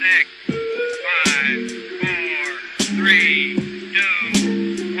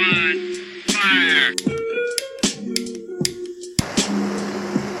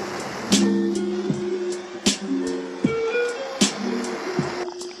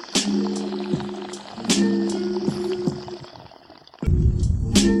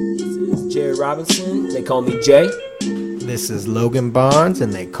Robinson, they call me Jay. This is Logan Bonds,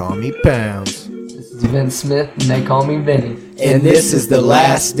 and they call me Pounds. This is Vince Smith, and they call me Vinny. And this is The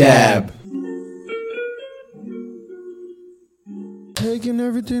Last Dab. Taking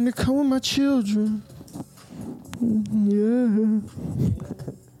everything to come with my children. Yeah.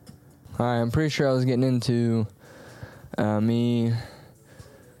 Alright, I'm pretty sure I was getting into me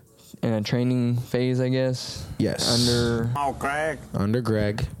in a training phase, I guess. Yes. Under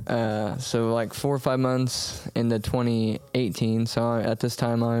Greg. So like 4 or 5 months into 2018. So at this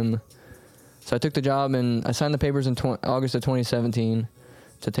time I took the job and I signed the papers in August of 2017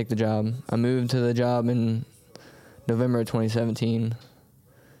 to take the job. I moved to the job in November of 2017.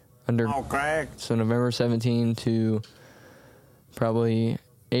 So November 17 to probably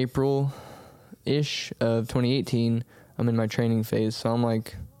April-ish of 2018, I'm in my training phase. So I'm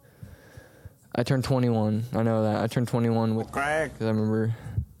like, I turned 21. I know that. I turned 21 with Craig. Because I remember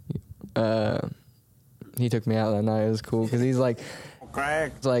he took me out that night. It was cool because he's like,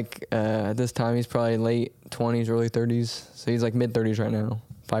 it's like at this time he's probably late 20s, early 30s. So he's like mid 30s right now.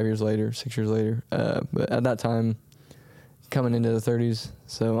 5 years later, 6 years later. But at that time, coming into the 30s.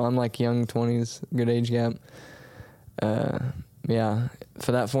 So I'm like young 20s, good age gap. Yeah,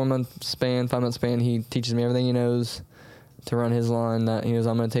 for that 5 month span, he teaches me everything he knows to run his line that he knows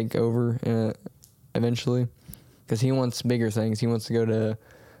I'm going to take over eventually. Because he wants bigger things. He wants to go to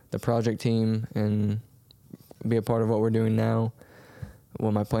the project team and be a part of what we're doing now.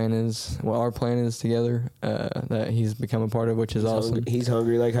 What our plan is together, that he's become a part of, which is awesome. He's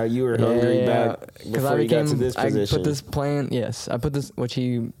hungry like how you were hungry back before you got to this position. I put this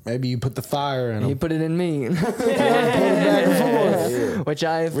plan, Maybe you put the fire in him. He put it in me. Which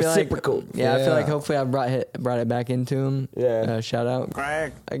I feel reciprocal. Like, I feel like hopefully I brought it back into him. Yeah. Shout out,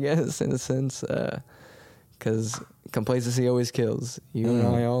 Craig, I guess, in a sense, because complacency always kills. You and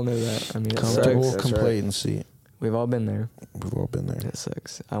I all know that. I mean, comfortable complacency. Right. We've all been there. It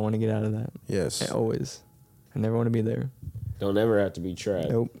sucks. I want to get out of that. Yes. Always. I never want to be there. Don't ever have to be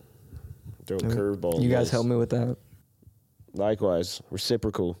trapped. Nope. Throw curveballs. You guys help me with that. Likewise.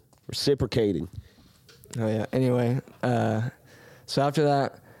 Reciprocating. Oh, yeah. Anyway, so after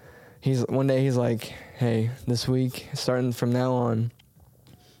that, one day he's like, hey, this week, starting from now on,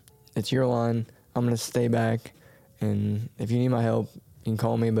 it's your line. I'm going to stay back. And if you need my help, you can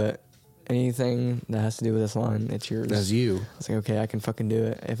call me, but anything that has to do with this line, it's yours. That's you. I was like, okay, I can fucking do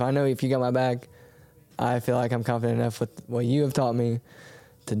it. If you got my back, I feel like I'm confident enough with what you have taught me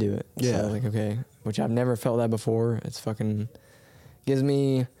to do it. Yeah. So I was like, okay, which I've never felt that before. It's fucking gives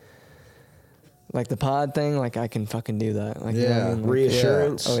me like the pod thing. Like I can fucking do that. Like, yeah, you know what I mean? Like,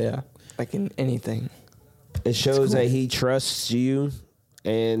 reassurance. Yeah. Oh yeah, like in anything. It shows that he trusts you,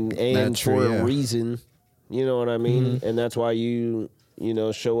 and for a reason. You know what I mean? Mm-hmm. And that's why you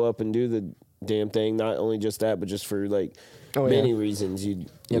show up and do the damn thing. Not only just that, but just for like many reasons. You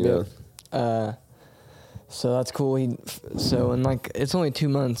know. So that's cool. And like it's only 2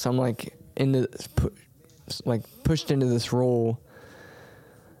 months. I'm like pushed into this role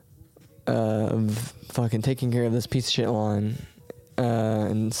of fucking taking care of this piece of shit line.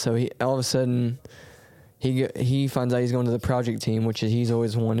 And so he all of a sudden he finds out he's going to the project team, which he's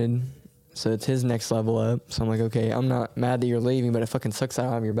always wanted. So it's his next level up. So I'm like, okay, I'm not mad that you're leaving, but it fucking sucks I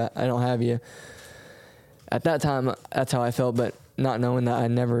don't have your back. I don't have you. At that time, that's how I felt, but not knowing that I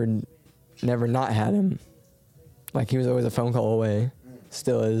never not had him. Like he was always a phone call away.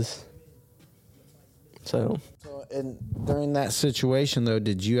 Still is. So and during that situation though,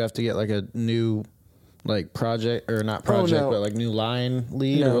 did you have to get like a new project or not project, but like new line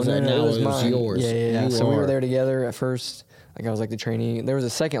lead? No, or was that now it was yours? Yeah. So we were there together at first. Like I was like the trainee. There was a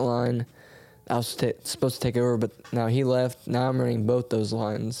second line I was supposed to take over, but now he left. Now I'm running both those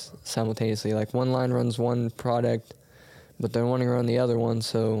lines simultaneously. Like one line runs one product, but they're wanting to run the other one.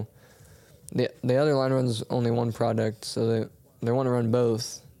 So the other line runs only one product, so they want to run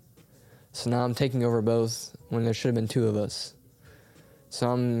both. So now I'm taking over both when there should have been two of us. So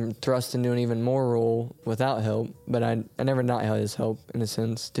I'm thrust into an even more role without help, but I never not had his help in a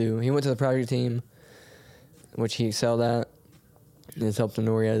sense too. He went to the project team, which he excelled at, and it's helped him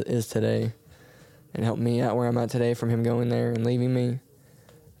to where he is today, and helped me out where I'm at today from him going there and leaving me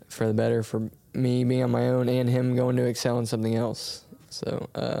for the better, for me being on my own and him going to excel in something else. So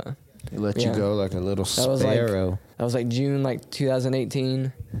he let you go like a little sparrow. That was like June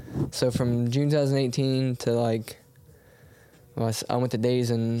 2018. So from June 2018 to I went to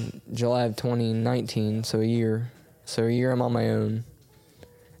Days in July of 2019, so a year. So a year I'm on my own.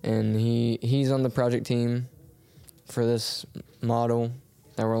 And he's on the project team for this model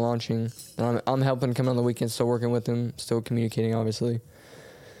that we're launching. And I'm helping come on the weekends, still working with him, still communicating, obviously.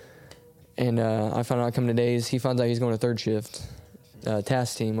 And I found out I come to days. He finds out he's going to third shift,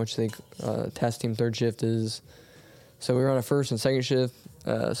 task team, which task team third shift is. So we were on a first and second shift.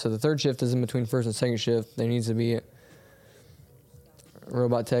 So the third shift is in between first and second shift. There needs to be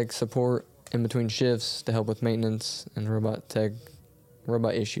robot tech support in between shifts to help with maintenance and robot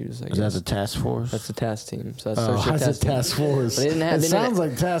issues. I guess. That's a task force? That's the task team. So that's that's a task force. They didn't have, it sounds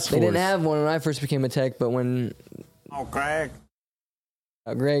like task force. They didn't have one when I first became a tech, but when Greg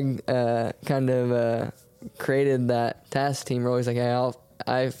kind of created that task team, we're always like, hey,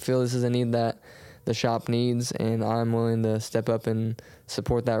 I feel this is a need that the shop needs, and I'm willing to step up and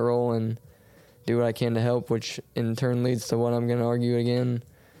support that role and do what I can to help, which in turn leads to what I'm going to argue again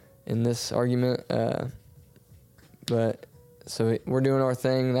in this argument. But so we're doing our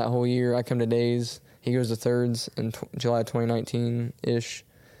thing that whole year. I come to days. He goes to thirds in July 2019-ish.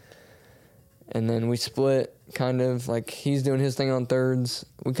 And then we split, kind of, like, he's doing his thing on thirds.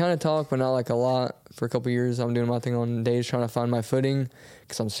 We kind of talk, but not, like, a lot. For a couple years, I'm doing my thing on days, trying to find my footing,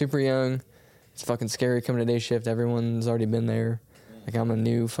 because I'm super young. It's fucking scary coming to day shift. Everyone's already been there. Like, I'm a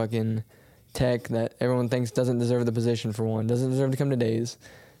new fucking tech that everyone thinks doesn't deserve the position, for one. Doesn't deserve to come to days.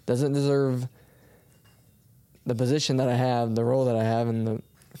 Doesn't deserve the position that I have, the role that I have,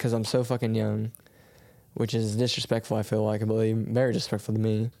 because I'm so fucking young, which is disrespectful, I feel like. I believe very disrespectful to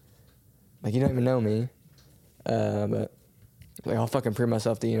me. Like, you don't even know me. But, like, I'll fucking prove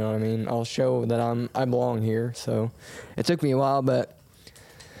myself to you, know what I mean? I'll show that I belong here. So it took me a while, but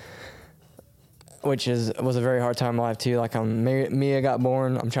was a very hard time in my life too. Like, Mia got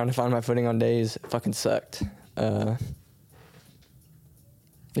born. I'm trying to find my footing on days. It fucking sucked.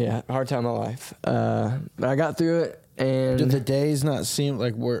 Yeah, hard time in my life. But I got through it. And did the days not seem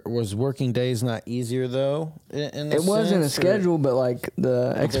like was working days not easier though? It wasn't a schedule, but like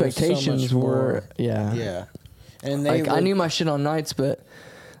the expectations so were. Yeah. And like I knew my shit on nights, but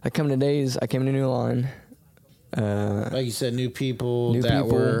I come to days. I came to a new line. Like you said, new people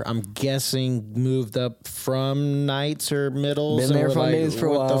were, I'm guessing, moved up from nights or middles. Been there from days for a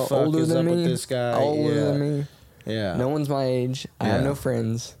while. What the fuck older is than up me. with this guy? Older than me. Yeah. No one's my age. I have no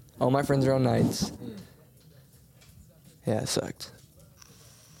friends. All my friends are on nights. Yeah, it sucked.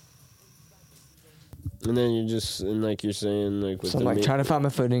 And then like you're saying, like, with so I'm like trying to find my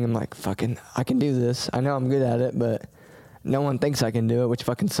footing. I'm like, fucking, I can do this. I know I'm good at it, but no one thinks I can do it, which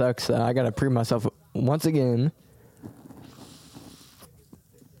fucking sucks. I got to prove myself once again.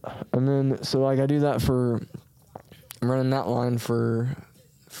 And then, so like I do that I'm running that line for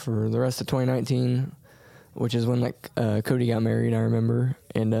the rest of 2019, which is when like Cody got married, I remember,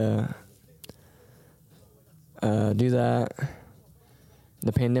 and do that.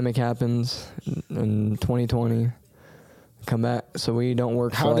 The pandemic happens in 2020. Come back, so we don't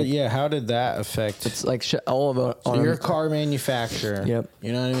work. How did that affect? It's like all of it. So you're a car manufacturer. Yep.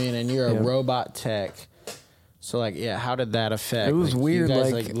 You know what I mean, and you're a robot tech. So like, how did that affect? It was weird.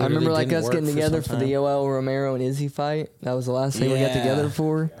 Like I remember like us getting together for the Yoel Romero and Izzy fight. That was the last thing we got together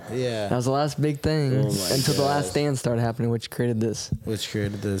for. Yeah. That was the last big thing until the last stand started happening, which created this. Which you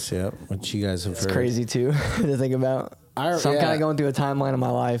guys have heard. It's crazy too to think about. So I'm kind of going through a timeline of my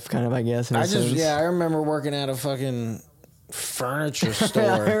life, kind of, I guess. I remember working at a fucking furniture store.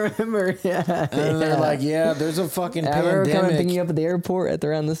 I remember, And they're like, there's a fucking pandemic. I remember coming picking you up at the airport at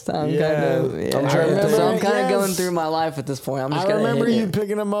around this time. Yeah. I'm kind of going through my life at this point. I remember you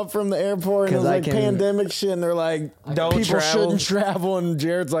picking them up from the airport, and it was like pandemic shit, and they're like, people shouldn't travel, and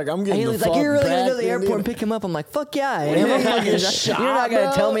Jared's like, I'm getting the fuck back. You're really going to go to the airport and pick him up? I'm like, fuck yeah, I am. You're not going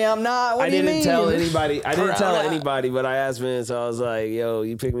to tell me I'm not. What do you mean? I didn't tell anybody, but I asked Vince, I was like, yo,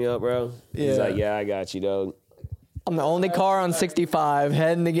 you pick me up, bro? He's like, yeah, I got you, dog. I'm the only car on 65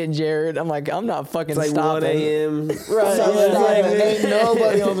 heading to get Jared. I'm like, I'm not fucking stopping. It's like 1 a.m. Right. Ain't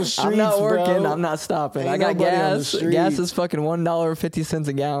nobody on the streets, I'm not working. bro. I'm not stopping. I got gas. Gas is fucking $1.50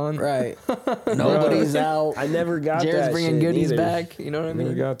 a gallon. Right. Nobody's out. I never got Jared's that bringing shit goodies either. back. You know what I mean?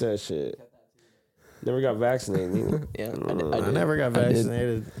 Never got that shit. Never got vaccinated either. Yeah, I never got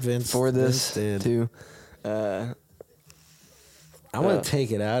vaccinated. Vince for this did. too. I want to take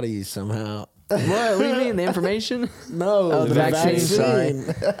it out of you somehow. What do you mean? The information? No, the vaccine. Sorry.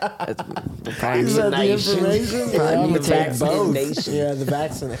 The information? I'm going to take both. Yeah, the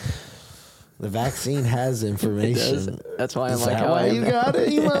vaccine. The vaccine has information. That's why I'm Is like, that why you got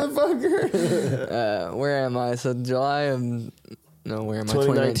it, you motherfucker? Where am I? So July of... No, where am I?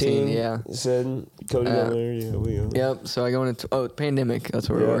 2019. Yeah. You said Cody got there. Yeah, we go. Yep. So I go into pandemic. That's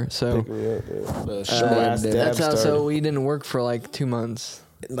where we were. So that's how. So we didn't work for like 2 months.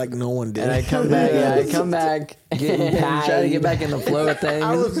 Like no one did. And I come back. I come back. Getting try to get back in the flow of things.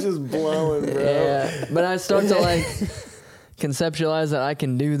 I was just blowing, bro. Yeah. But I start to like conceptualize that I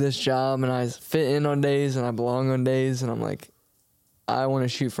can do this job and I fit in on days and I belong on days, and I'm like, I want to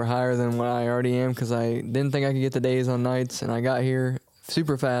shoot for higher than what I already am, because I didn't think I could get the days on nights, and I got here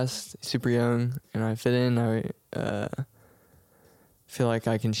super fast, super young, and I fit in. I feel like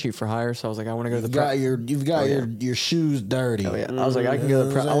I can shoot for higher, so I was like, I want to go to the. You've got your shoes dirty. Oh yeah, I was like, I can go.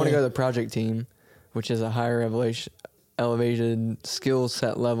 I want to go to the project team, which is a higher elevated skill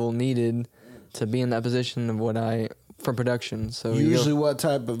set level needed to be in that position of what I for production. So usually, what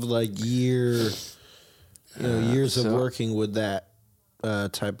type of years of working would that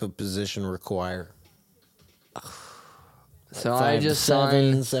type of position require? So I just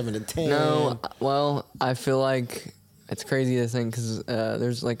signed 7 to 10. No, well, I feel like it's crazy to think, because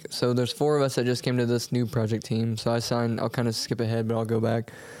there's 4 of us that just came to this new project team. So I signed. I'll kind of skip ahead, but I'll go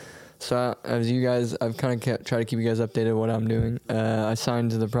back. So as you guys, I've kind of tried to keep you guys updated what I'm doing. I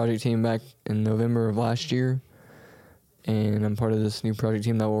signed to the project team back in November of last year, and I'm part of this new project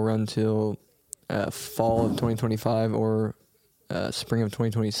team that will run till fall of 2025 or spring of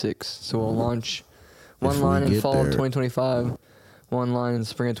 2026. So we'll launch one line in fall of 2025, one line in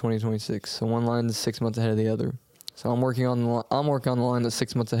spring of 2026. So one line is 6 months ahead of the other. So I'm working on the line that's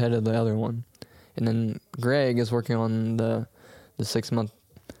 6 months ahead of the other one, and then Greg is working on the 6 month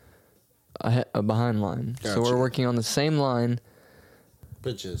behind line. Gotcha. So we're working on the same line,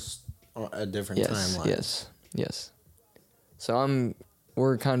 but just a different timeline. Yes. So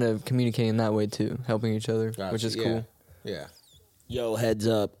we're kind of communicating that way too, helping each other, which is cool. Yeah. Yo, heads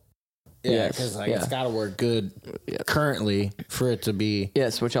up. Yeah, because it's got to work good currently for it to be.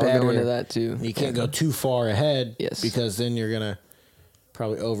 Yes, which I'll go into that too. You can't go too far ahead. Yes, because then you're gonna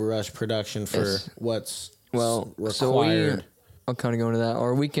probably overrush production for what's required. So I'll kind of go into that.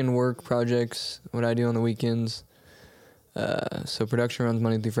 Our weekend work projects, what I do on the weekends. So production runs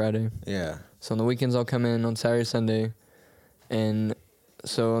Monday through Friday. Yeah. So on the weekends I'll come in on Saturday, Sunday, and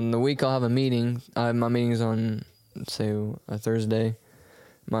so on the week I'll have a meeting. My meeting's on say a Thursday.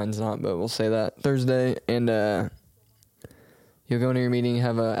 Mine's not, but we'll say that Thursday, and you'll go into your meeting,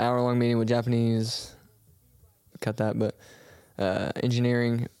 have an hour-long meeting with Japanese. Cut that, but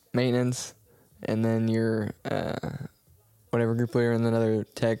engineering, maintenance, and then your whatever group leader, and then other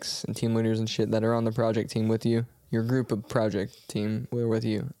techs and team leaders and shit that are on the project team with you. Your group of project team we're with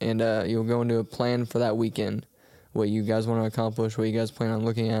you, and you'll go into a plan for that weekend, what you guys want to accomplish, what you guys plan on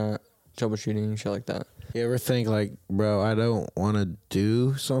looking at, troubleshooting, shit like that. You ever think bro, I don't want to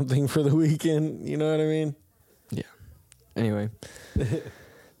do something for the weekend? You know what I mean? Yeah. Anyway,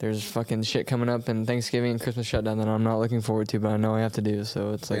 there's fucking shit coming up and Thanksgiving and Christmas shutdown that I'm not looking forward to, but I know I have to do.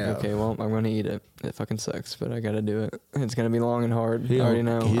 So it's okay, well, I'm going to eat it. It fucking sucks, but I got to do it. It's going to be long and hard. I already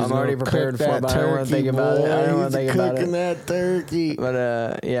know. I'm already prepared for it, but I don't want to think about it. I don't want to think about it. Cooking that turkey.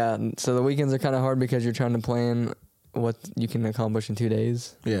 But yeah, so the weekends are kind of hard because you're trying to plan what you can accomplish in 2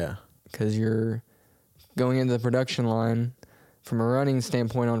 days. Yeah. Because you're going into the production line from a running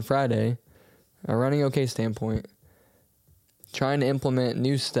standpoint on Friday, a running okay standpoint, trying to implement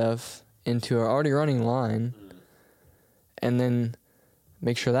new stuff into an already running line, and then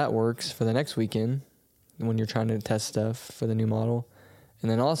make sure that works for the next weekend when you're trying to test stuff for the new model. And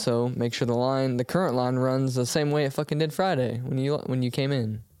then also make sure the current line runs the same way it fucking did Friday when you came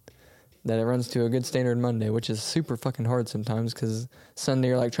in. That it runs to a good standard Monday, which is super fucking hard sometimes, because Sunday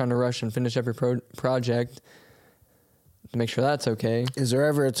you're trying to rush and finish up your project to make sure that's okay. Is there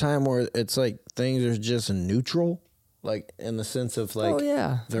ever a time where it's things are just neutral? In the sense of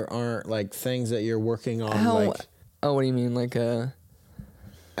there aren't things that you're working on? Oh, what do you mean?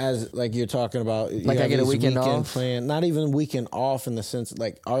 As you're talking about, I get a weekend off? Plan, not even weekend off in the sense,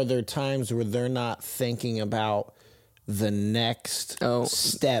 are there times where they're not thinking about the next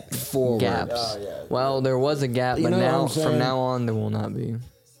step forward? Gaps. Oh, yeah. Well, there was a gap, but now from now on there will not be.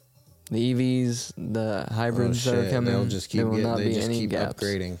 The EVs, the hybrids that are coming, there will not be any gaps.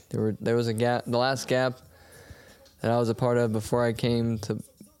 Upgrading. There was a gap. The last gap that I was a part of before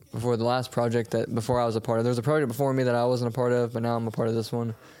the last project before I was a part of. There was a project before me that I wasn't a part of, but now I'm a part of this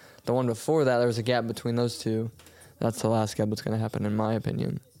one. The one before that, there was a gap between those two. That's the last gap that's going to happen, in my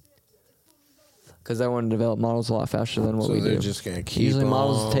opinion. Because they want to develop models a lot faster than what we do. So they're just going to keep Usually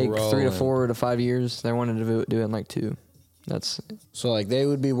models take rolling. 3 to 4 to 5 years. They wanted to do it in 2. So they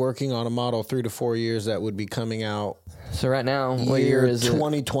would be working on a model 3 to 4 years that would be coming out. So right now, what year is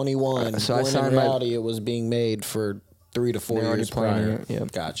 2021. So I signed in reality, it was being made for 3 to 4 years prior.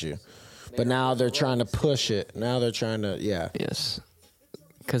 Yep. Got you. But now they're trying to push it. Now they're trying to, Yes.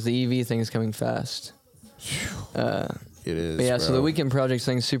 Because the EV thing is coming fast. It is. But yeah, bro. so the weekend project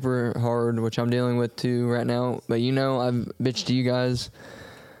thing's super hard, which I'm dealing with too right now. But I've bitched to you guys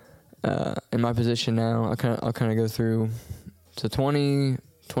in my position now. I'll kind of go through So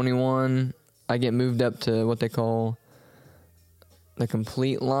 2021, I get moved up to what they call the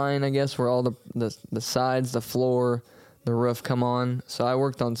complete line, I guess, where all the sides, the floor, the roof come on. So I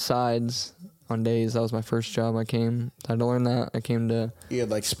worked on sides on days. That was my first job. I had to learn that. I came to... You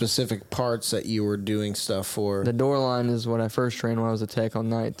had like specific parts that you were doing stuff for. The door line is what I first ran when I was a tech on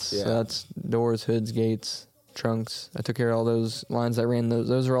nights. Yeah. So that's doors, hoods, gates, trunks. I took care of all those lines that ran.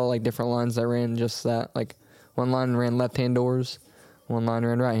 Those are all like different lines that ran just that. Like one line ran left-hand doors, one line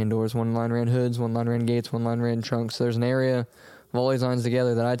ran right-hand doors, one line ran hoods, one line ran gates, one line ran trunks. So there's an area of all these lines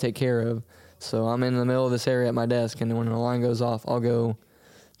together that I take care of. So I'm in the middle of this area at my desk, and when the line goes off, I'll go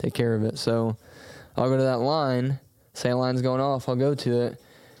take care of it. So I'll go to that line, say a line's going off, I'll go to it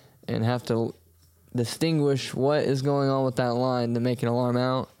and have to distinguish what is going on with that line to make an alarm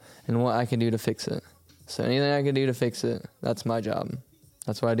out and what I can do to fix it. So anything I can do to fix it, that's my job.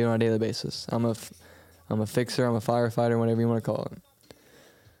 That's what I do on a daily basis. I'm a fixer, I'm a firefighter, whatever you want to call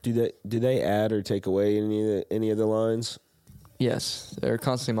it. Do they add or take away any of the lines? Yes, they're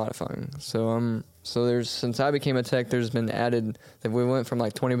constantly modifying. So there's, since I became a tech, there's been added, that we went from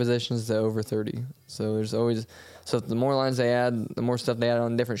like 20 positions to over 30. So there's always, so the more lines they add, the more stuff they add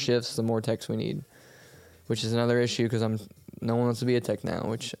on different shifts, the more techs we need, which is another issue because no one wants to be a tech now,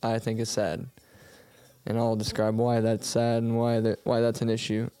 which I think is sad. And I'll describe why that's sad and why that's an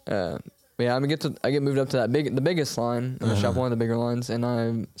issue. Yeah, I get moved up to the biggest line in the shop, one of the bigger lines, and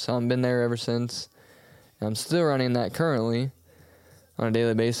I've been there ever since. And I'm still running that currently on a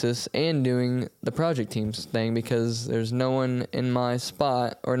daily basis and doing the project teams thing because there's no one in my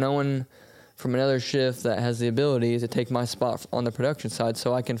spot or no one from another shift that has the ability to take my spot on the production side,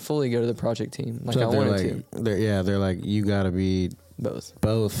 so I can fully go to the project team like I wanted to. They're like, you got to be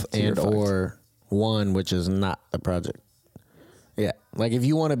both and or one, which is not the project. Yeah, like if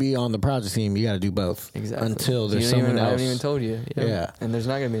you want to be on the project team, you got to do both. Exactly. Until there's someone else. I haven't even told you. Yeah. And there's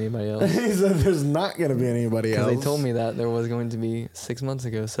not going to be anybody else. He said there's not going to be anybody else. Because they told me that there was going to be 6 months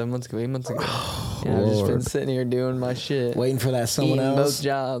ago, 7 months ago, 8 months ago. And I've just been sitting here doing my shit. Waiting for that someone else. Both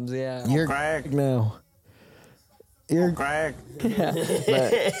jobs, yeah. You're Craig now. You're Craig. Yeah.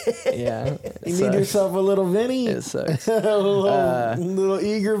 But, yeah. You need yourself a little Vinny. It sucks. a little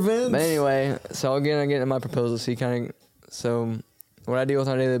eager Vince. But anyway, so again, I get into my proposal. So what I deal with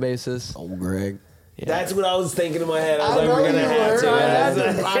on a daily basis. Oh, Greg. Yeah. That's what I was thinking in my head. I was like, we're going to have to.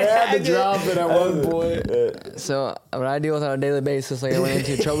 I had to drop it at one point. So what I deal with on a daily basis, like I went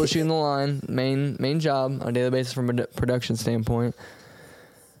into troubleshooting the line, main job on a daily basis from a production standpoint.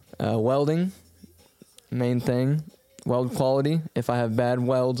 Welding, main thing. Weld quality. If I have bad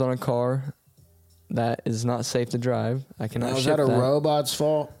welds on a car that is not safe to drive, I cannot ship that. Is that a robot's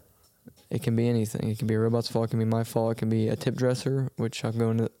fault? It can be anything. It can be a robot's fault. It can be my fault. It can be a tip dresser, which I'll go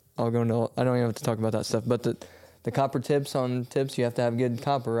into. I don't even have to talk about that stuff. But the copper tips on tips, you have to have good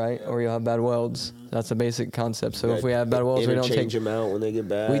copper, right? Or you'll have bad welds. That's a basic concept. So if we have bad welds, we don't change them out when they get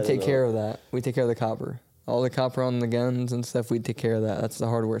bad. We take care of that. We take care of the copper. All the copper on the guns and stuff, we take care of that. That's the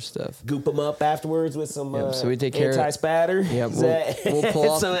hardware stuff. Goop them up afterwards with some so we take care anti-spatter. Yeah, we'll pull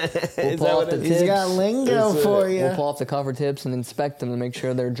off the tips. He's got lingo for you. We'll pull off the copper tips and inspect them to make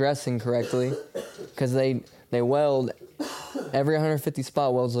sure they're dressing correctly. Because they weld, every 150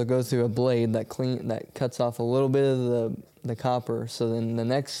 spot welds will go through a blade that cuts off a little bit of the copper. So then the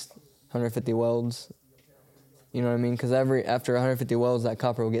next 150 welds, you know what I mean? Because after 150 welds, that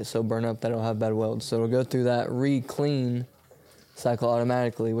copper will get so burned up that it'll have bad welds. So it'll go through that re-clean cycle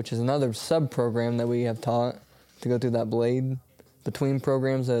automatically, which is another sub-program that we have taught to go through that blade between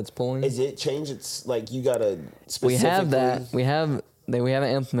programs that it's pulling. Is it changed? It's like you got to specifically... We have that. We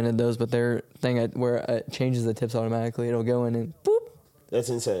haven't implemented those, but their thing where it changes the tips automatically, it'll go in and boop. That's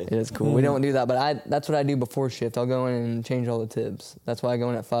insane. It is cool. We don't do that, but that's what I do before shift. I'll go in and change all the tips. That's why I go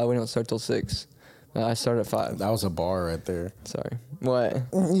in at 5. We don't start till 6. I start at 5. That was a bar right there. Sorry. What?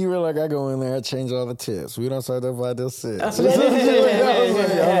 You were like, I go in there, I change all the tips. We don't start at 5 till 6. Yeah.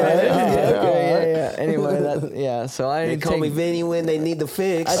 Anyway, so they call me Vinny when they need the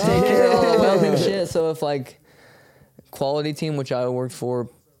fix. I take care of all the welding shit. So if like quality team, which I worked for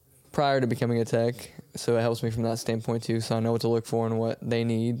prior to becoming a tech, so it helps me from that standpoint too. So I know what to look for and what they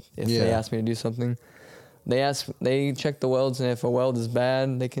need if they ask me to do something. They check the welds, and if a weld is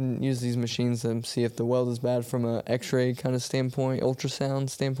bad, they can use these machines to see if the weld is bad from an X-ray kind of standpoint, ultrasound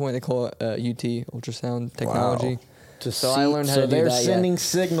standpoint. They call it UT, ultrasound technology. Wow. I learned how to do that. So they're sending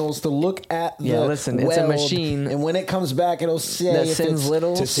signals to look at the listen, weld, it's a machine, and when it comes back, it'll say that if sends it's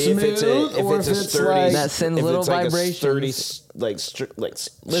little to see if it's a sturdy, like, that sends little vibrations. Listen,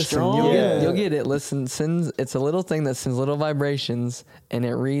 strong. You'll get it. Listen, it's a little thing that sends little vibrations, and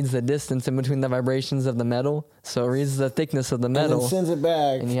it reads the distance in between the vibrations of the metal. So it reads the thickness of the metal, and then sends it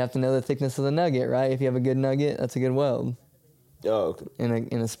back. And you have to know the thickness of the nugget, right? If you have a good nugget, that's a good weld. Oh, okay.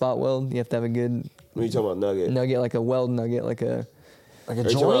 In a spot weld, you have to have a good. What are you talking about, nugget? Nugget, like a weld nugget, like a joint? Are you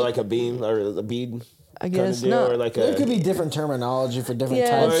talking about like a beam or a bead? I guess no. Or like there could be different terminology for different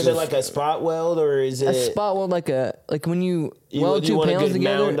types. Or is it like a spot weld, or is it a spot weld? Like when you weld two panels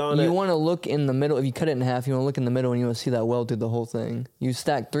together, you want to look in the middle. If you cut it in half, you want to look in the middle and you want to see that weld through the whole thing. You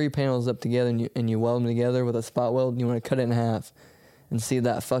stack 3 panels up together and you weld them together with a spot weld. You want to cut it in half and see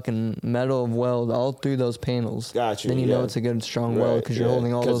that fucking metal weld all through those panels. Got you. Then you know it's a good strong weld because you're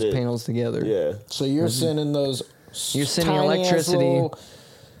holding all those panels together. Yeah. So you're sending those. You're sending electricity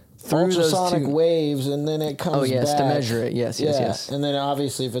through ultrasonic waves, and then it comes. Oh yes, back. to measure it. Yes. And then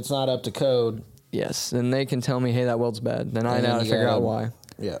obviously, if it's not up to code, yes, then they can tell me, hey, that weld's bad. Then I know how to figure out why.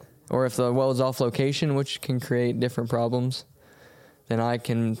 Yeah. Or if the weld's off location, which can create different problems, then I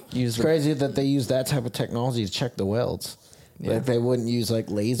can use. It's crazy that they use that type of technology to check the welds. Yeah. Like they wouldn't use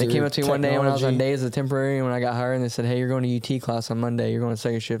like laser. They came up to me one day when I was on days as a temporary, and when I got hired, and they said, "Hey, you're going to UT class on Monday. You're going to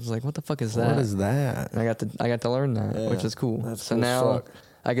second shift." I was like, "What the fuck is that?" What is that? And I got to learn that, which is cool. That's so cool now fuck.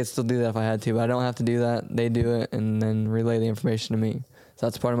 I could still do that if I had to, but I don't have to do that. They do it and then relay the information to me. So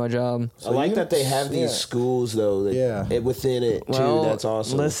that's part of my job. So I like that they have these schools though. That within it too. That's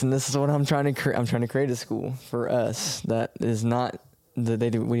awesome. Listen, this is what I'm trying to create. I'm trying to create a school for us that is not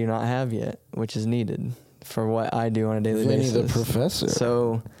that we do not have yet, which is needed for what I do on a daily basis. The professor.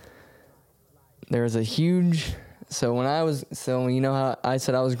 So there's a huge. So you know how I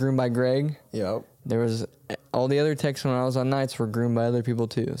said I was groomed by Greg. Yep. There was all the other techs when I was on nights were groomed by other people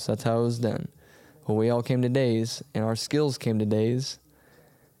too. So that's how it was done. Well, we all came to days, and our skills came to days,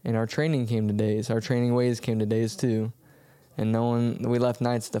 and our training came to days. Our training ways came to days too. And we left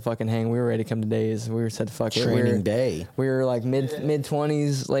nights to fucking hang. We were ready to come to days. We said, fuck it. Training day. We were like mid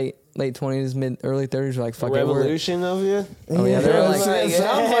 20s, late 20s, early 30s. We're like, fuck Revolution of you? Oh, yeah. They were like, it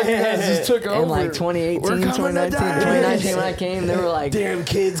sounds like you guys just took over. In like 2018, 2019 when I came, they were like, damn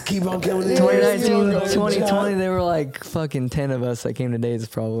kids keep on coming in. 2019, 2020, they were like fucking 10 of us that came to days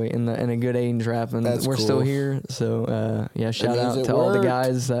probably in a good age rap. And we're still here. So, shout out to all the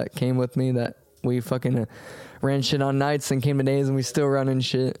guys that came with me that we fucking ran shit on nights and came to days, and we still running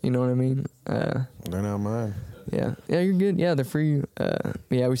shit. You know what I mean? They're not mine. Yeah, you're good. Yeah, they're free.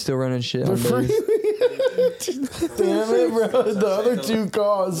 We still running shit on days. Damn it, bro. The other 2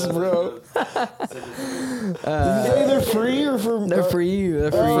 calls, bro. They're free or for... They're for you.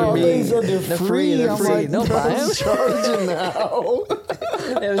 They're for me. They said they're free. They're free. Like, don't buy them. Charging now.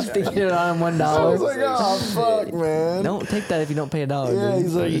 They was sticking it on $1. I was like, oh, fuck, man. Don't take that if you don't pay $1. Yeah, dude.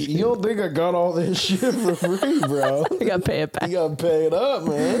 he's like, you don't think I got all this shit for free, bro. You gotta pay it back. You gotta pay it up,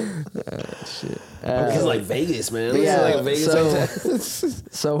 man. Shit. It's like Vegas, man. Yeah, like Vegas.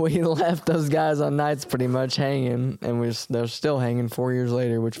 So we left those guys on nights pretty much hanging, and they're still hanging 4 years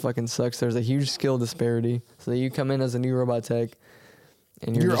later, which fucking sucks. There's a huge skill disparity. So you come in as a new robot tech,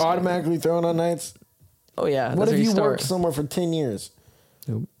 and you're automatically thrown on nights. Oh yeah. What if you worked somewhere for 10 years?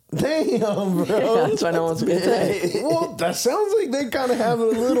 Nope. Damn, bro. Yeah, that's why no one's gonna take. Well, that sounds like they kind of have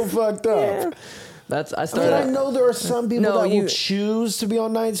it a little fucked up. Yeah. I know there are some people that will choose to be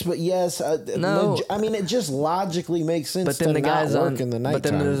on nights, but yes, it just logically makes sense. But then to not work in the nighttime. But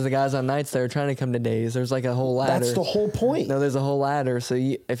then there's the guys on nights that are trying to come to days. There's like a whole ladder. That's the whole point. No, there's a whole ladder. So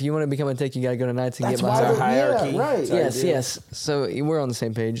if you want to become a tech, you got to go to nights and get behind a hierarchy. Yeah, right. Yes. So we're on the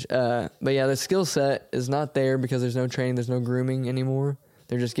same page. But yeah, the skill set is not there because there's no training, there's no grooming anymore.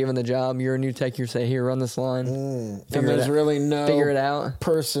 They're just given the job. You're a new tech. You say, here, run this line. And there's really no figure it out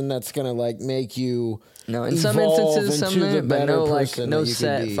person that's gonna like make you. No, in some instances, but no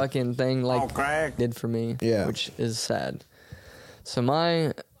set be. fucking thing like did for me. Yeah, which is sad. So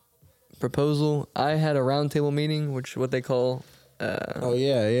my proposal, I had a roundtable meeting, which what they call.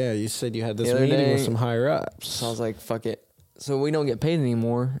 You said you had this meeting with some higher ups. So I was like, fuck it. So we don't get paid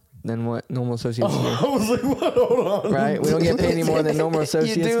anymore than what normal associates do. I was like, what? Hold on. Right? We don't get paid any more than normal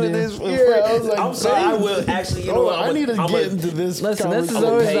associates do. This for free. I was like, I'm sorry. I will actually. You know what? I need to get into this. Listen, this is I'm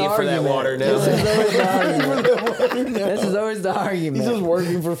always pay the for argument. that water now. This is always the argument. He's just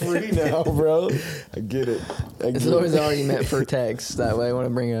working for free now, bro. I get it. This is always the argument for techs that way I want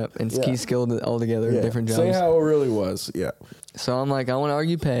to bring up. And it's key skilled all together in different jobs. Say how it really was. Yeah. So I'm like, I want to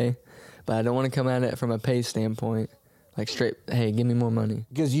argue pay, but I don't want to come at it from a pay standpoint. Like straight, hey, give me more money.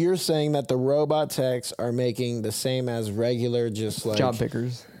 Because you're saying that the robot techs are making the same as regular, just like job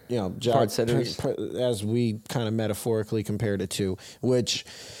pickers, job setters, as we kind of metaphorically compared it to, which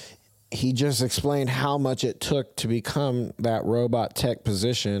he just explained how much it took to become that robot tech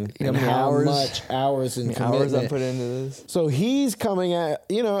position and how much hours and commitment I put into this. So he's coming at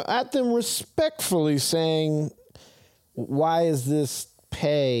them respectfully, saying, "Why is this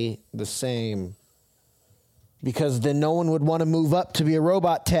pay the same?" Because then no one would want to move up to be a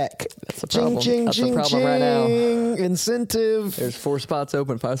robot tech. That's the problem. That's the problem right now. Incentive. There's 4 spots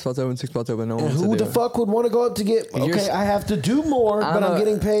open, 5 spots open, 6 spots open. No one wants to do who the fuck would want to go up to get? Okay, I have to do more, but I'm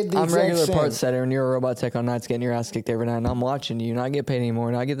getting paid the exact same. I'm regular parts setter, and you're a robot tech on nights, getting your ass kicked every night. And I'm watching you not get paid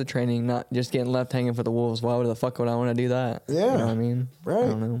anymore, not get the training, not just getting left hanging for the wolves. Why the fuck would I want to do that? Yeah, you know what I mean. Right. I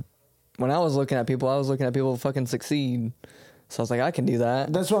don't know. When I was looking at people fucking succeed. So I was like, I can do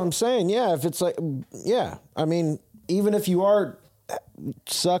that. That's what I'm saying. Yeah, if it's like, I mean, even if you are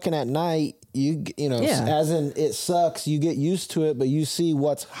sucking at night, as in it sucks, you get used to it, but you see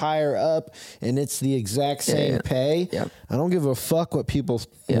what's higher up and it's the exact same pay. Yep. I don't give a fuck what people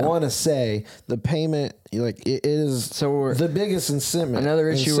want to say. The payment, it is the biggest incentive. Another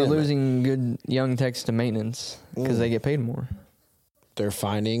issue, we're losing good young techs to maintenance because they get paid more. They're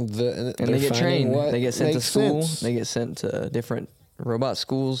finding they get trained. They get sent to school. They get sent to different robot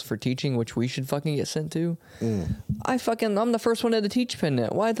schools for teaching, which we should fucking get sent to. I'm the first one to teach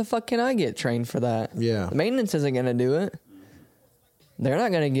PinNet. Why the fuck can I get trained for that? Yeah. The maintenance isn't going to do it. They're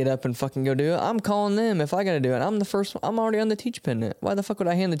not going to get up and fucking go do it. I'm calling them if I got to do it. I'm already on the teach PinNet. Why the fuck would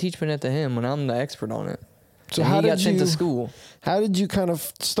I hand the teach PinNet to him when I'm the expert on it? So he got sent to school. How did you kind of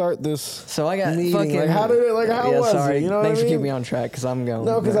start this? So I got meeting? fucking. How was sorry. it? You know Thanks for keeping me on track because I'm going.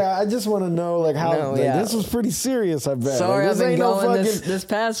 No, because I just want to know how. This was pretty serious. I bet. Sorry, I've been going. This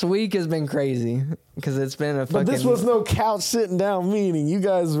past week has been crazy because it's been a fucking. But this was no couch sitting down meeting. You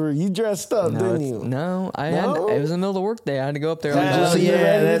guys you dressed up, didn't you? No, it was in the middle of the work day. I had to go up there.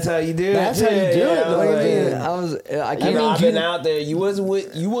 That's how you do it. That's how you do it. I've been out there. You wasn't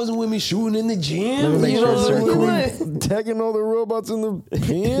with me shooting in the gym. Let me make sure it's tagging all the robots in the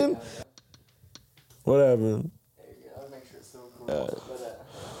pen. What happened?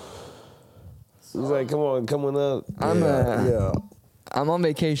 He's like, come on up. I'm on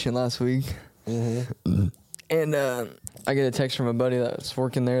vacation last week, and I get a text from a buddy that's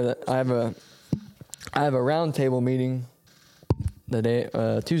working there that I have a round table meeting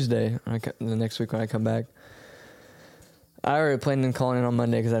Tuesday, the next week when I come back. I already planned on calling in on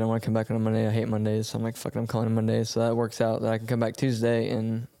Monday because I don't want to come back on a Monday. I hate Mondays, so I'm like, fuck it, I'm calling on Monday. So that works out that I can come back Tuesday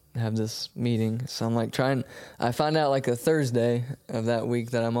and have this meeting. So I'm like I find out like a Thursday of that week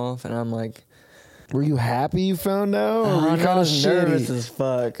that I'm off, and I'm like, were you happy you found out? Or were you kind of nervous as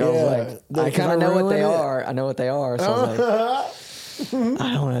fuck? I was like, I kind of know what they are. I know what they are. So I was like,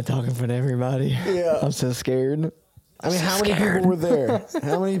 I don't want to talk in front of everybody. Yeah. I'm so scared. I mean, how many people were there?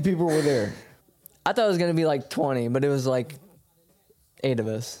 How many people were there? I thought it was going to be like 20, but it was like 8 of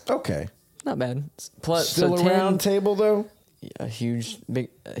us. Okay. Not bad. Plus, still a round table, though? A huge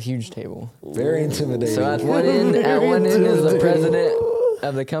table. Very intimidating. So at one end is the president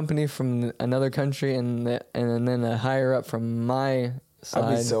of the company from another country, and then a higher up from my side.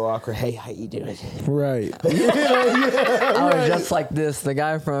 I'd be so awkward. Hey, how you doing? Right. I was just like this. The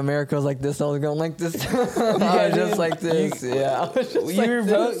guy from America was like this. I was going like this. I was just like this. I was just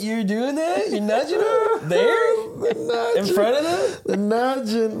you're doing that? You're nudging her? There? In front of them? The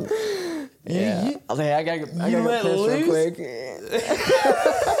nudging. Yeah. I was like, I gotta go piss real quick.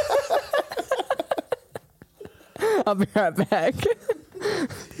 I'll be right back.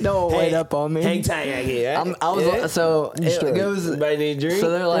 No one wait up on me. Hang tight, it goes. By need drink? So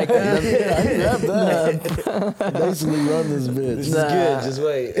they're like, basically run this bitch. This is good. Just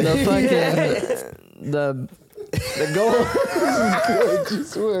wait. The goal.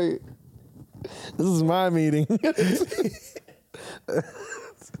 Just wait. This is my meeting.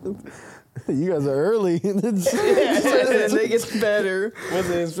 You guys are early. It gets better.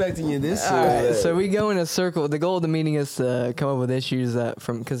 Wasn't expecting you this soon. Right, so we go in a circle. The goal of the meeting is to come up with issues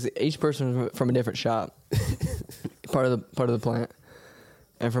because each person is from a different shop, part of the plant,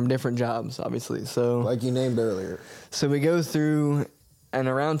 and from different jobs, obviously. So like you named earlier. So we go through and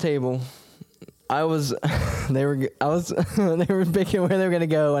a round table. They were picking where they were gonna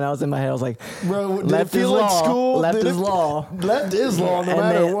go, and I was in my head. I was like, "Bro, left is law. School? Left is law. Left is law, no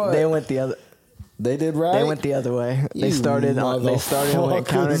matter what." They went the other. They did right. They went the other way. They started and went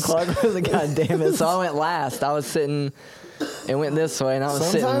counterclockwise. God damn it! So I went last. I was sitting. It went this way, and I was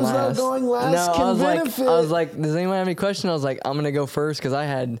sitting last. Sometimes not going last can benefit. I was like, does anyone have any questions? I was like, I'm gonna go first because I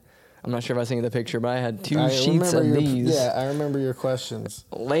had I'm not sure if I sent you the picture, but I had two sheets of these. Yeah, I remember your questions.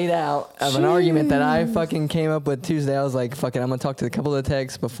 Laid out of an argument that I fucking came up with Tuesday. I was like, fuck it, I'm going to talk to a couple of the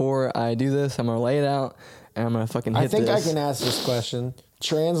techs before I do this. I'm going to lay it out, and I'm going to fucking hit this. I think I can ask this question.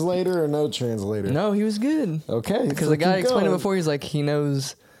 Translator or no translator? No, he was good. Okay. Because the guy explained it before. He's like, he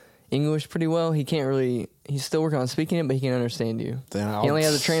knows English pretty well. He can't really... He's still working on speaking it, but he can understand you. He only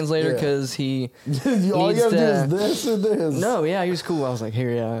has a translator because he all you have to do is this or this. No, yeah, he was cool. I was like,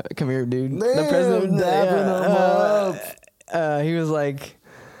 here, come here, dude. Damn, the president dapping him up. He was like,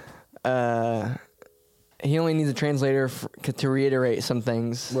 he only needs a translator to reiterate some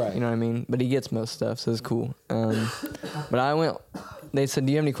things. Right. You know what I mean? But he gets most stuff, so it's cool. But I went... They said,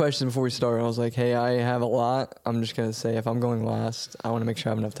 do you have any questions before we start? I was like, hey, I have a lot. I'm just going to say, if I'm going last, I want to make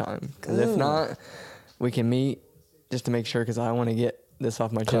sure I have enough time. Because if not, we can meet just to make sure, because I want to get this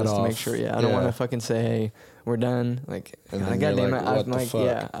off my chest to make sure. Yeah, I don't want to fucking say, hey, we're done. Like, goddamn it. I'm like,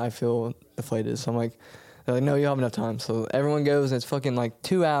 yeah, I feel deflated. So I'm like, they're like, no, you have enough time. So everyone goes, and it's fucking like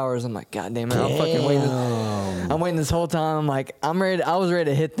 2 hours. I'm like, God damn it, I'm fucking waiting. I'm waiting this whole time. I'm like, I'm ready. I was ready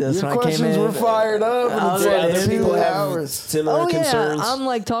to hit this when I came in. Your questions were fired up. I was ready to hit people have similar concerns. I'm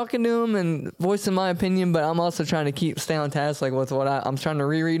like talking to them and voicing my opinion, but I'm also trying to stay on task. Like with what I'm trying to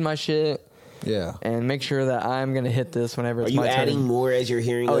reread my shit. Yeah. And make sure that I'm going to hit this whenever it's my turn. Are you adding more as you're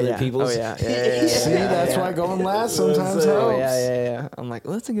hearing other people's? Oh, yeah. See, that's why going last sometimes helps. Oh, yeah. I'm like,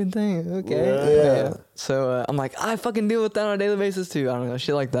 well, that's a good thing. Okay. Yeah. So I'm like, I fucking deal with that on a daily basis too. I don't know,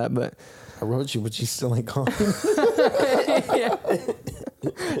 shit like that, but. I wrote you, but you still ain't calling.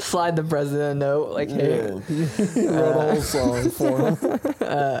 Slide the president a note, like, hey. You wrote a whole song for him.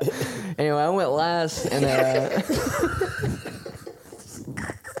 Anyway, I went last, and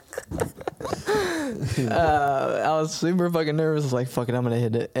I was super fucking nervous. I was like, fuck it, I'm gonna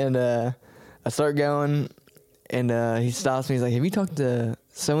hit it. And I start going, and he stops me. He's like, have you talked to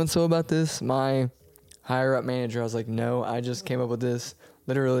so-and-so about this? My higher up manager. I was like, no, I just came up with this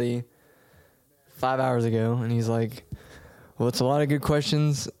literally 5 hours ago. And he's like, well, it's a lot of good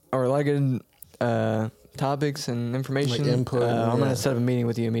questions, or a lot of good topics and information. Like input. I'm gonna set up a meeting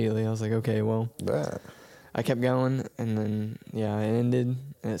with you immediately. I was like, okay, well. I kept going, and then, it ended.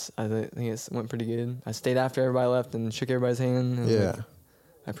 I think it went pretty good. I stayed after everybody left and shook everybody's hand. And like,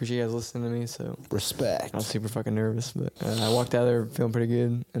 I appreciate you guys listening to me. So respect. I was super fucking nervous, but I walked out there feeling pretty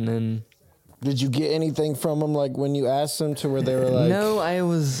good. And then, did you get anything from them, like when you asked them, to where they were like? No, I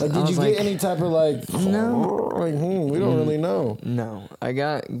was. Like, did you get any type of like? No, like we don't really know. No, I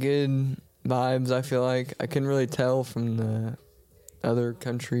got good vibes. I feel like I couldn't really tell from the other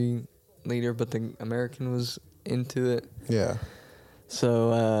country leader, but the American was into it. Yeah.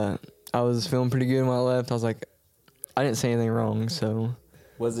 So I was feeling pretty good when I left. I was like, I didn't say anything wrong. So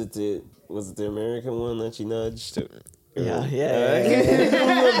was it the American one that you nudged? Yeah.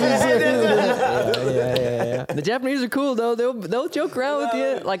 The Japanese are cool though. They'll joke around with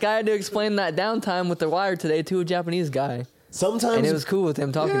you. Like I had to explain that downtime with the wire today to a Japanese guy. Sometimes, and it was cool with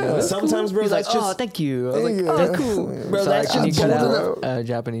him talking to us. Sometimes, bro, he's that's like, just. Oh, thank you. I was like, oh, that's cool, bro. That's just bold enough.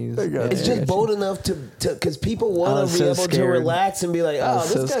 Japanese. It's just bold enough to because people want to be able to relax and be like, oh,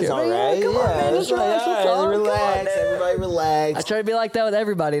 this guy's all right. Come on, man, just relax. Relax, everybody, relax. I try to be like that with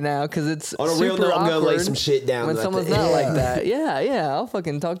everybody now because it's on a real note. I'm gonna lay some shit down when someone's not like that. Yeah, I'll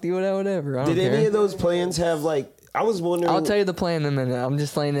fucking talk to you whatever. Did any of those plans have like? I was wondering. I'll tell you the plan in a minute. I'm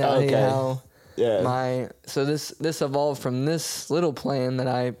just laying it out here how. Yeah. So this evolved from this little plan that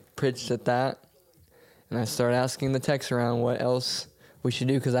I pitched at that, and I started asking the techs around what else we should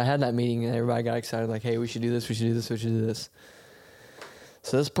do because I had that meeting and everybody got excited like, hey, we should do this, we should do this, we should do this.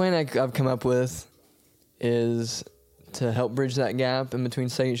 So this plan I've come up with is to help bridge that gap in between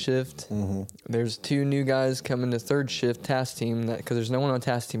second shift. Mm-hmm. There's 2 new guys coming to third shift task team because there's no one on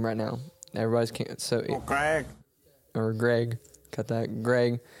task team right now. Everybody's Greg, cut that.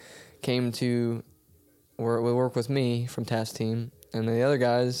 Greg came to work with me from task team, and the other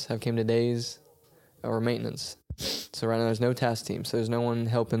guys came to days or maintenance. So right now there's no task team, so there's no one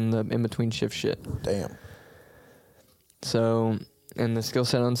helping the in-between shift shit. Damn. So, and the skill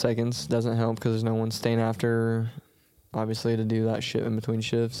set on seconds doesn't help because there's no one staying after, obviously, to do that shit in between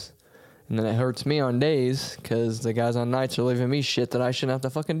shifts. And then it hurts me on days because the guys on nights are leaving me shit that I shouldn't have to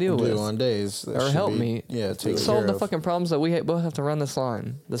fucking deal with. On days. Or help me. Yeah, take solve the fucking problems that we both have to run this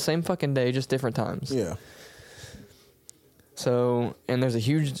line. The same fucking day, just different times. Yeah. So, and there's a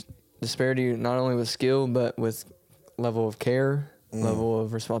huge disparity not only with skill, but with level of care, level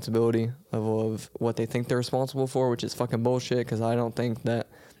of responsibility, level of what they think they're responsible for, which is fucking bullshit because I don't think that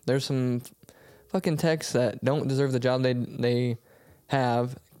there's some fucking techs that don't deserve the job they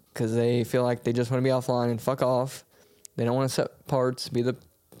have because they feel like they just want to be offline and fuck off. They don't want to set parts, be the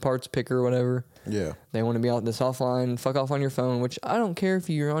parts picker or whatever. Yeah. They want to be out this offline, fuck off on your phone, which I don't care if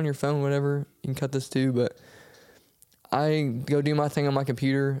you're on your phone, whatever. You can cut this too, but I go do my thing on my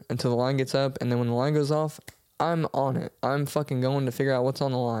computer until the line gets up, and then when the line goes off, I'm on it. I'm fucking going to figure out what's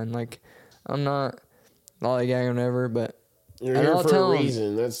on the line. Like, I'm not lollygagging or whatever, but you're here for a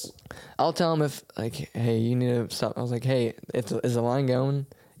reason. I'll tell them if, like, hey, you need to stop. I was like, hey, is the line going?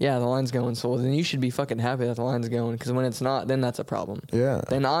 Yeah, the line's going. So then you should be fucking happy that the line's going, because when it's not, then that's a problem. Yeah.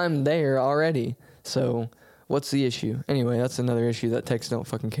 Then I'm there already. So what's the issue? Anyway, that's another issue that techs don't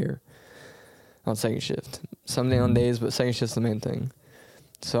fucking care on second shift. Someday on days, but second shift's the main thing.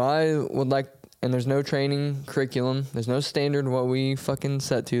 So I would like, and there's no training curriculum. There's no standard what we fucking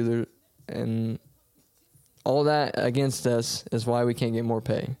set to. There, and all that against us is why we can't get more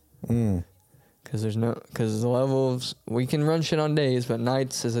pay. Because the levels, we can run shit on days, but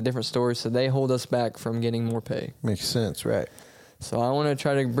nights is a different story, so they hold us back from getting more pay. Makes sense, right. So I want to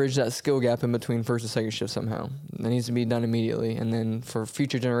try to bridge that skill gap in between first and second shift somehow. That needs to be done immediately, and then for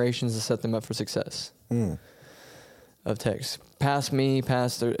future generations to set them up for success of techs.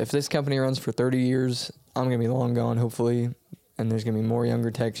 If this company runs for 30 years, I'm going to be long gone, hopefully, and there's going to be more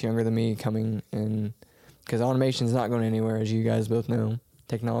younger techs, younger than me, coming in, because automation's not going anywhere, as you guys both know.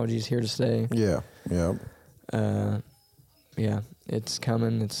 Technology is here to stay. Yeah. Yeah, it's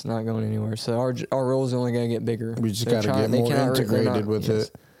coming. It's not going anywhere. So our role's only going to get bigger. We just got to get more integrated with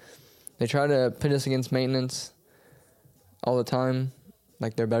it. They try to pit us against maintenance all the time,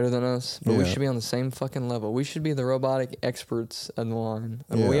 like they're better than us. But we should be on the same fucking level. We should be the robotic experts of the line.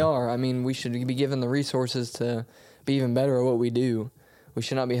 And we are. I mean, we should be given the resources to be even better at what we do. We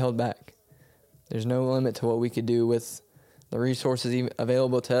should not be held back. There's no limit to what we could do with the resources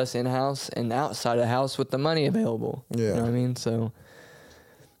available to us in-house and outside of house with the money available. Yeah. You know what I mean? So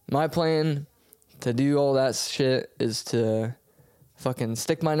my plan to do all that shit is to fucking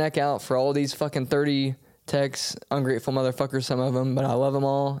stick my neck out for all these fucking 30 techs, ungrateful motherfuckers, some of them, but I love them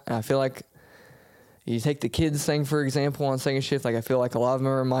all. And I feel like you take the kids thing, for example, on second shift. Like, I feel like a lot of them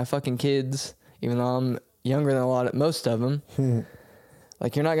are my fucking kids, even though I'm younger than most of them.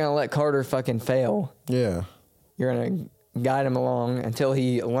 Like, you're not going to let Carter fucking fail. Yeah. You're going to guide him along until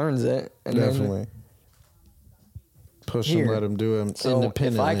he learns it. And definitely. Then push him, let him do him independently.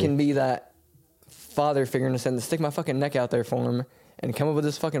 If I can be that father figure in a sense, stick my fucking neck out there for him and come up with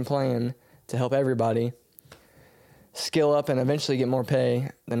this fucking plan to help everybody skill up and eventually get more pay,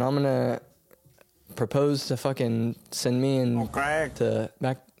 then I'm going to propose to fucking send me and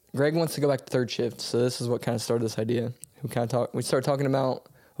Greg wants to go back to third shift, so this is what kind of started this idea. We started talking about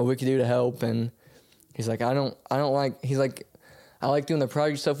what we could do to help, and he's like, I like doing the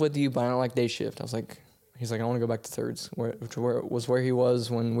project stuff with you, but I don't like day shift. He's like, I want to go back to thirds, which was where he was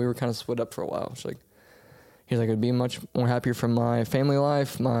when we were kind of split up for a while. He's like, it'd be much more happier for my family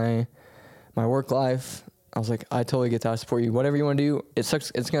life, my work life. I was like, I totally get that. I support you. Whatever you want to do, it sucks.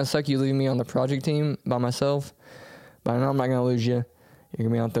 It's going to suck you leaving me on the project team by myself, but I know I'm not going to lose you. You're going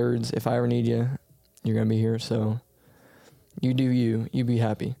to be on thirds. If I ever need you, you're going to be here. So you do you. You be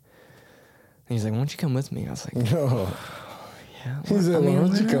happy. And he's like, why don't you come with me? I was like, no. Yeah. He's like, why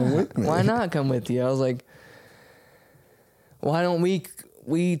don't you come with me? Why not come with you? I was like, why don't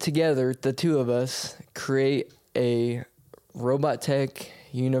we together, the two of us, create a robot tech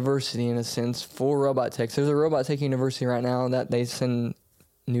university, in a sense, for robot techs. There's a robot tech university right now that they send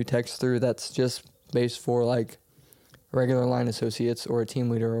new techs through that's just based for like regular line associates or a team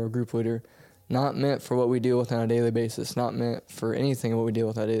leader or a group leader, not meant for what we deal with on a daily basis, not meant for anything what we deal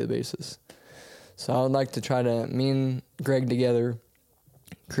with on a daily basis. So I would like to try to, me and Greg together,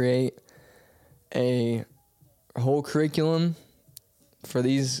 create a whole curriculum for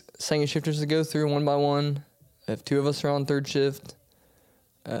these second shifters to go through one by one. If two of us are on third shift,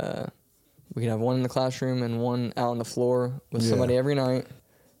 we could have one in the classroom and one out on the floor with somebody every night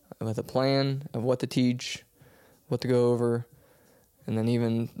with a plan of what to teach, what to go over, and then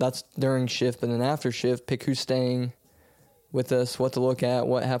even that's during shift, but then after shift, pick who's staying with us, what to look at,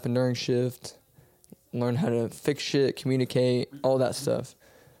 what happened during shift, learn how to fix shit, communicate, all that stuff.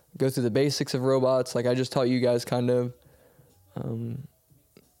 Go through the basics of robots, like I just taught you guys kind of.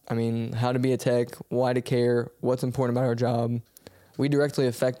 How to be a tech, why to care, what's important about our job. We directly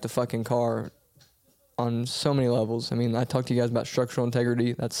affect the fucking car on so many levels. I talked to you guys about structural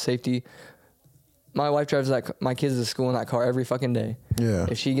integrity, that's safety. My wife drives my kids to school in that car every fucking day. Yeah.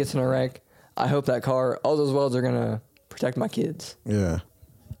 If she gets in a wreck, I hope that car, all those welds are going to protect my kids. Yeah.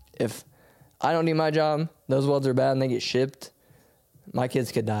 If I don't do my job, those welds are bad and they get shipped, my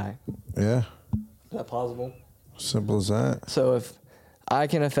kids could die. Yeah. Is that plausible? Simple as that. So if I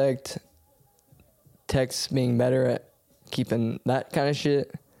can affect techs being better at keeping that kind of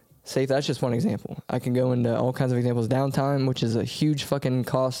shit, safe. That's just one example. I can go into all kinds of examples. Downtime, which is a huge fucking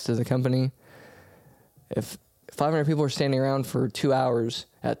cost to the company. If 500 people are standing around for 2 hours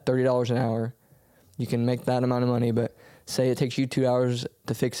at $30 an hour, you can make that amount of money. But say it takes you 2 hours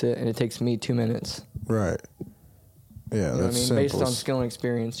to fix it, and it takes me 2 minutes. Right. Yeah, you know that's based on skill and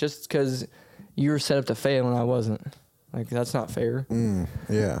experience. Just because you were set up to fail and I wasn't, like that's not fair.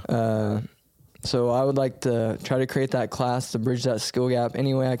 Yeah. So I would like to try to create that class to bridge that skill gap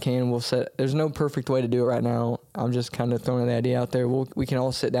any way I can. There's no perfect way to do it right now. I'm just kind of throwing the idea out there. We can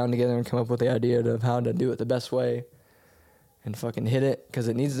all sit down together and come up with the idea of how to do it the best way and fucking hit it, because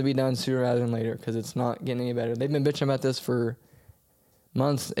it needs to be done sooner rather than later, because it's not getting any better. They've been bitching about this for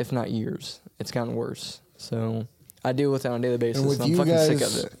months, if not years. It's gotten worse. So I deal with it on a daily basis, and I'm fucking sick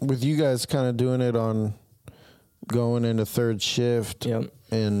of it. With you guys kind of doing it on going into third shift. Yep.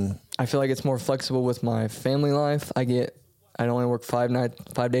 And I feel like it's more flexible with my family life. I'd only work 5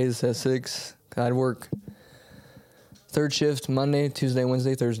 days instead of 6. I'd work third shift Monday, Tuesday,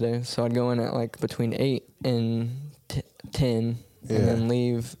 Wednesday, Thursday. So I'd go in at like between 8 and 10, and then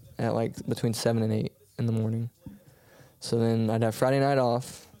leave at like between 7 and 8 in the morning. So then I'd have Friday night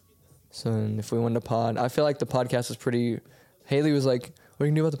off. So then if we wanted to pod, I feel like the podcast is pretty. Haley was like, "What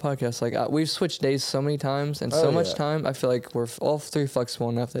can you do about the podcast?" Like we've switched days so many times and so much time. I feel like we're all three flexible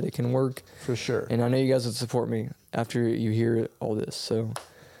enough that it can work for sure. And I know you guys would support me after you hear all this, so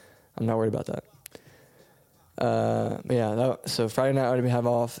I'm not worried about that. So Friday night I'd have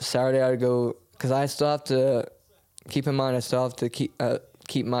off. Saturday I'd go, because I still have to keep in mind. I still have to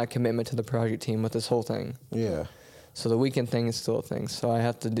keep my commitment to the project team with this whole thing. Yeah. So the weekend thing is still a thing. So I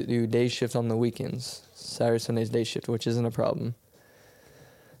have to do day shift on the weekends. Saturday, Sunday's day shift, which isn't a problem.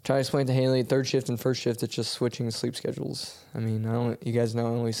 Try to explain to Haley, third shift and first shift, it's just switching sleep schedules. I mean, you guys know I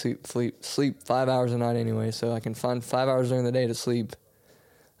only sleep 5 hours a night anyway, so I can find 5 hours during the day to sleep.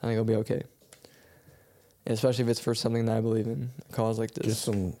 I think I'll be okay. Especially if it's for something that I believe in, a cause like this.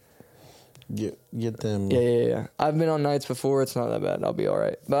 Get them. Yeah. I've been on nights before. It's not that bad. I'll be all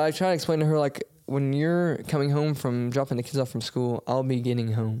right. But I try to explain to her, like, when you're coming home from dropping the kids off from school, I'll be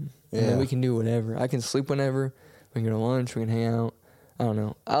getting home. And then we can do whatever. I can sleep whenever. We can go to lunch. We can hang out. I don't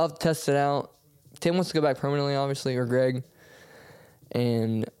know. I'll test it out. Tim wants to go back permanently, obviously, or Greg.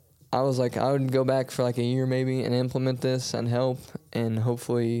 And I was like, I would go back for like a year maybe and implement this and help. And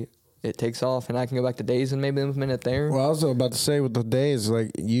hopefully it takes off and I can go back to days and maybe implement it there. Well, I was about to say with the days,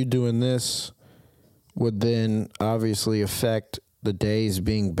 like you doing this would then obviously affect the days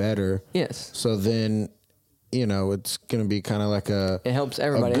being better. Yes. So then, it's going to be kind of like it helps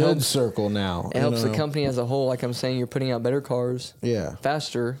everybody. A good circle now. It helps the company as a whole. Like I'm saying, you're putting out better cars. Yeah.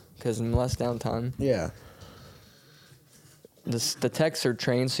 Faster because less downtime. Yeah. The techs are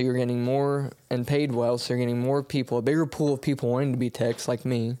trained, so you're getting more and paid well, so you're getting more people, a bigger pool of people wanting to be techs like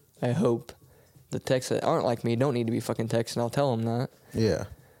me, I hope. The techs that aren't like me don't need to be fucking techs, and I'll tell them that. Yeah.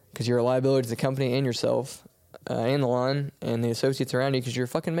 Because you're a liability to the company and yourself, and the line, and the associates around you, because you're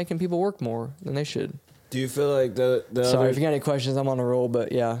fucking making people work more than they should. Do you feel like the Sorry, if you got any questions, I'm on a roll,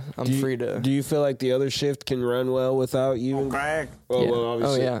 but yeah, I'm free to... Do you feel like the other shift can run well without you? Okay.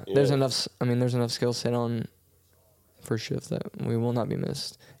 There's enough skill set on first shift that we will not be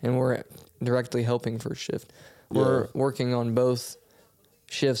missed. And we're directly helping first shift. We're working on both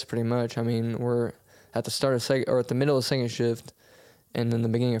shifts pretty much. I mean, we're at the start of at the middle of second shift and then the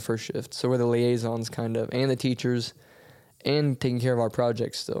beginning of first shift. So we're the liaisons kind of, and the teachers, and taking care of our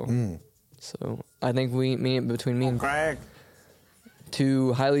projects still. So I think between me and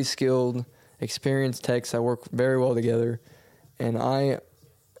two highly skilled, experienced techs that work very well together, and I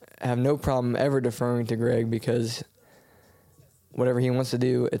have no problem ever deferring to Greg because whatever he wants to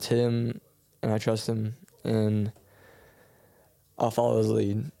do, it's him, and I trust him, and I'll follow his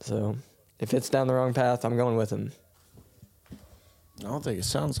lead. So if it's down the wrong path, I'm going with him. I don't think it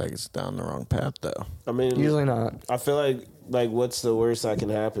sounds like it's down the wrong path, though. I mean, usually not. I feel like what's the worst that can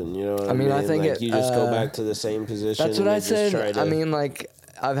happen? You know what I mean? I think like you just go back to the same position. That's what I said. I mean, like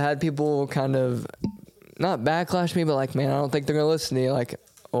I've had people kind of not backlash me, but like, man, I don't think they're gonna listen to you. Like,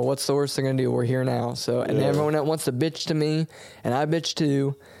 well, what's the worst they're gonna do? We're here now. So, and everyone that wants to bitch to me, and I bitch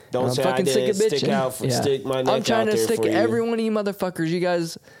too. Don't say I did. Stick out. Stick my neck. I'm trying to stick every one of you motherfuckers. You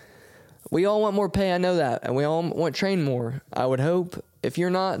guys, we all want more pay. I know that, and we all want train more. I would hope. If you're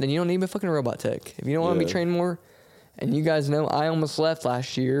not, then you don't need a fucking robot tech. If you don't want to be trained more, and you guys know, I almost left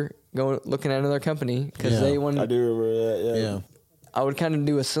last year looking at another company because they wanted. I do remember that. Yeah. I would kind of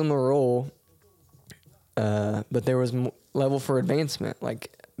do a similar role, but there was level for advancement,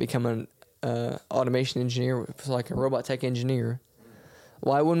 like becoming an automation engineer, like a robot tech engineer.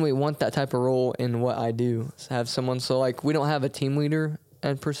 Why wouldn't we want that type of role in what I do? Have someone, so like we don't have a team leader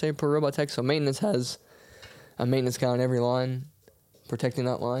per se per robot tech. So maintenance has a maintenance guy on every line, protecting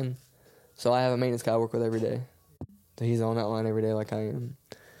that line. So I have a maintenance guy I work with every day. So he's on that line every day like I am.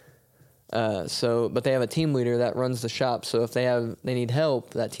 But they have a team leader that runs the shop. So if they need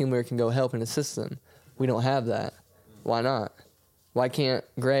help, that team leader can go help and assist them. We don't have that. Why not? Why can't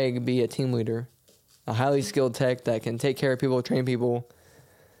Greg be a team leader? A highly skilled tech that can take care of people, train people,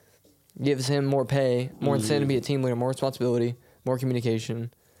 gives him more pay, more incentive to be a team leader, more responsibility, more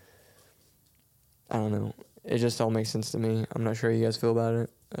communication. I don't know. It just all makes sense to me. I'm not sure how you guys feel about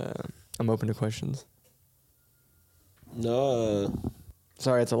it. I'm open to questions. No.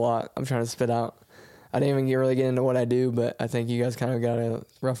 Sorry, it's a lot. I'm trying to spit out. I didn't even really get into what I do, but I think you guys kind of got a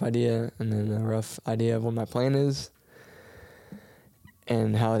rough idea and then a rough idea of what my plan is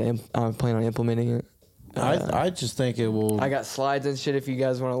and how I plan on implementing it. I just think it will. I got slides and shit if you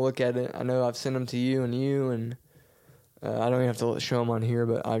guys want to look at it. I know I've sent them to you, and I don't even have to show them on here,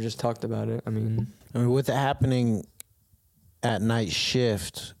 but I just talked about it. I mean, with it happening at night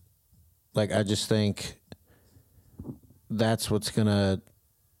shift, like I just think that's what's gonna,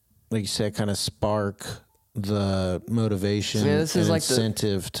 like you said, kind of spark the motivation and like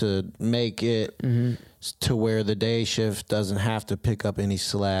incentive to make it to where the day shift doesn't have to pick up any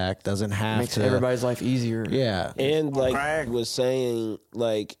slack, doesn't have makes to everybody's life easier. Yeah. And like I was saying,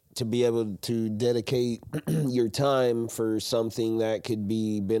 like to be able to dedicate your time for something that could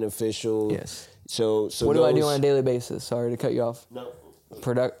be beneficial. Yes. So what do I do on a daily basis? Sorry to cut you off. No.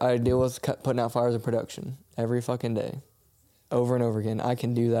 I deal with putting out fires in production every fucking day. Over and over again. I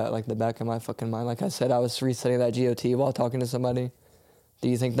can do that like the back of my fucking mind. Like I said, I was resetting that GOT while talking to somebody. Do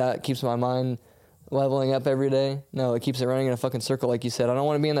you think that keeps my mind leveling up every day? No, it keeps it running in a fucking circle like you said. I don't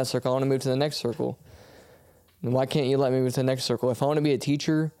want to be in that circle. I want to move to the next circle. And why can't you let me move to the next circle? If I want to be a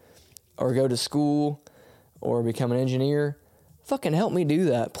teacher or go to school or become an engineer, fucking help me do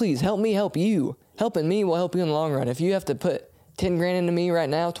that. Please help me help you. Helping me will help you in the long run. If you have to put 10 grand into me right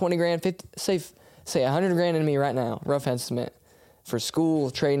now, 20 grand, 50, say 100 grand into me right now, rough estimate, for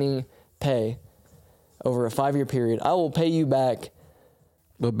school, training, pay over a 5-year period, I will pay you back.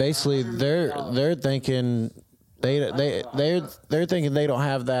 But basically, they're thinking they're thinking they don't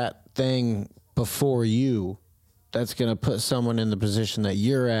have that thing before you. That's going to put someone in the position that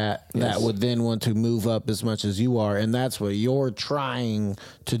you're at that would then want to move up as much as you are, and that's what you're trying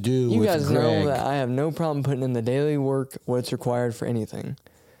to do. You guys know that I have no problem putting in the daily work, what's required for anything.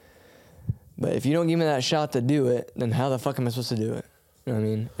 But if you don't give me that shot to do it, then how the fuck am I supposed to do it? You know what I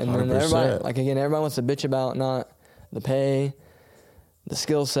mean? And 100%. Then everybody wants to bitch about not the pay, the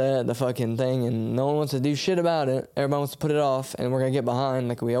skill set, the fucking thing, and no one wants to do shit about it. Everybody wants to put it off, and we're going to get behind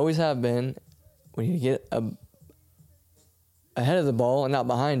like we always have been. We need to get ahead of the ball and not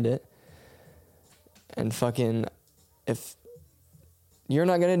behind it. And fucking, if you're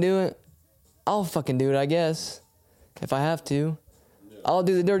not going to do it, I'll fucking do it, I guess. If I have to. I'll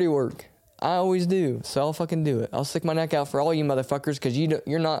do the dirty work. I always do, so I'll fucking do it. I'll stick my neck out for all you motherfuckers because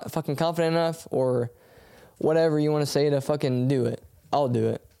you're not fucking confident enough or whatever you want to say to fucking do it. I'll do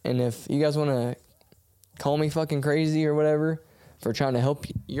it. And if you guys want to call me fucking crazy or whatever for trying to help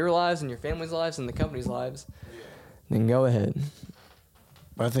your lives and your family's lives and the company's lives, then go ahead.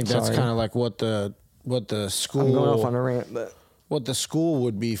 But I think that's kind of like what the school... I'm going off on a rant, but... What the school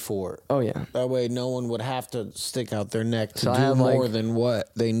would be for. Oh, yeah. That way no one would have to stick out their neck to do more than what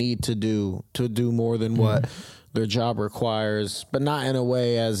they need to do more than what their job requires, but not in a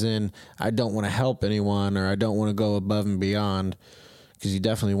way as in, I don't want to help anyone or I don't want to go above and beyond, because you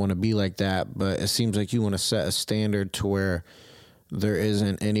definitely want to be like that, but it seems like you want to set a standard to where there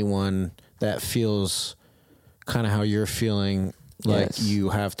isn't anyone that feels kind of how you're feeling. Like you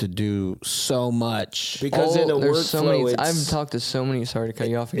have to do so much because in a workflow, I've talked to so many. Sorry to cut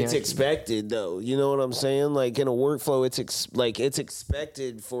you off again. It's expected though. You know what I'm saying? Like in a workflow, it's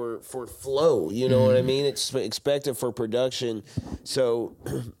expected for flow. You know what I mean? It's expected for production. So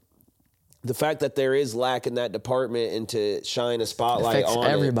the fact that there is lack in that department and to shine a spotlight on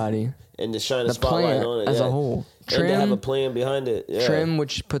everybody it, and to shine a spotlight on it as a whole. Trim, and to have a plan behind it. Yeah. Trim,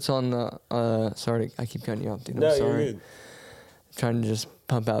 which puts on the. Sorry, I keep cutting you off, dude. I'm sorry. You're good. Trying to just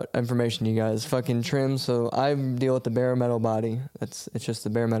pump out information to you guys. Fucking Trim. So I deal with the bare metal body. It's just the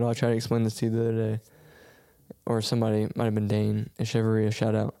bare metal. I tried to explain this to you the other day, or somebody might have been Dane and Cheveria.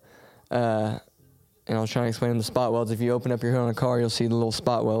 Shout out. And I was trying to explain the spot welds. If you open up your hood on a car, you'll see the little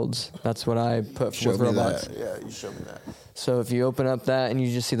spot welds. That's what I put with robots. Yeah, you showed me that. So if you open up that and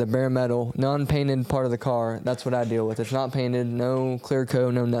you just see the bare metal, non-painted part of the car, that's what I deal with. It's not painted, no clear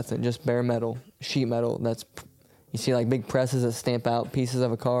coat, no nothing, just bare metal, sheet metal. You see like big presses that stamp out pieces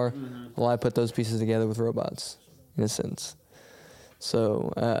of a car. Well, I put those pieces together with robots, in a sense.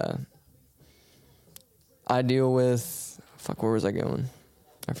 So I deal with where was I going?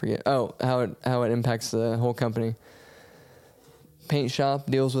 I forget. Oh, how it impacts the whole company. Paint shop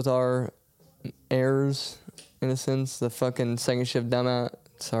deals with our errors, in a sense. The fucking second shift dumbass.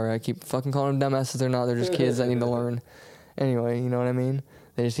 Sorry, I keep fucking calling them dumbasses. They're not. They're just kids that need to learn. Anyway, you know what I mean?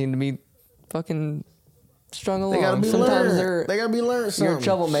 They just need to be fucking strung along. They gotta be Sometimes learned. They gotta be learned something. You're a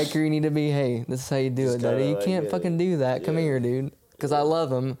troublemaker. You need to be, hey, this is how you do it, daddy. You can't fucking do that. Come here, dude. Because I love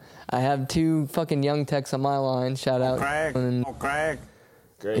them. I have 2 fucking young techs on my line. Shout out. Craig.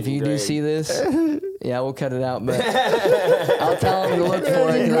 If you do see this, yeah, we'll cut it out, but I'll tell him to look for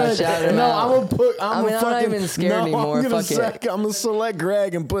it because I shouted him out. I'm not even scared anymore. I'm gonna select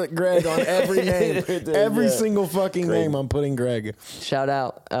Greg and put Greg on every name. Every single fucking name, I'm putting Greg. Shout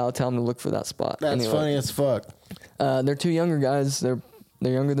out. I'll tell him to look for that spot. That's funny as fuck. They're 2 younger guys. They're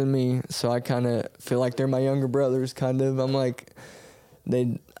younger than me, so I kind of feel like they're my younger brothers, kind of. I'm like,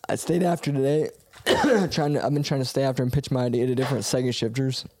 I stayed after today. I've been trying to stay after and pitch my idea to different second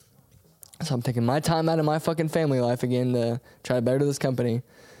shifters. So I'm taking my time out of my fucking family life again to try to better this company.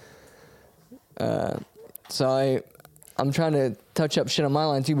 So I'm trying to touch up shit on my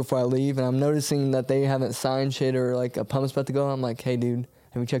line too before I leave, and I'm noticing that they haven't signed shit or like a pump's about to go. I'm like, hey dude,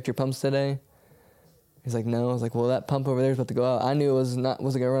 have you checked your pumps today? He's like, no. I was like, well, that pump over there is about to go out. I knew it wasn't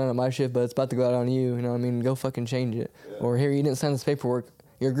gonna run out on my shift, but it's about to go out on you. You know what I mean? Go fucking change it. Yeah. Or here, you didn't sign this paperwork.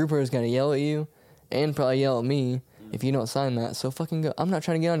 Your grouper is gonna yell at you. And probably yell at me if you don't sign that. So fucking go. I'm not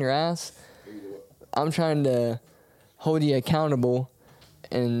trying to get on your ass. I'm trying to hold you accountable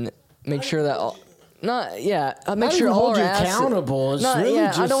and make sure that make sure all hold our you asses accountable. It's really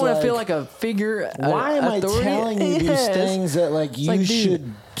just I don't want to feel like a figure. Why am I telling you these things that like you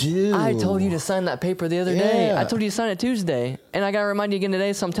should do? I told you to sign that paper the other day. I told you to sign it Tuesday, and I gotta remind you again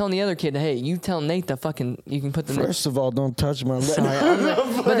today. So I'm telling the other kid, hey, you tell Nate to fucking. You can put the. First of all, don't touch my lip.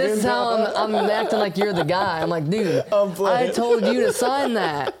 But this is how I'm acting like you're the guy. I'm like, dude, I told you to sign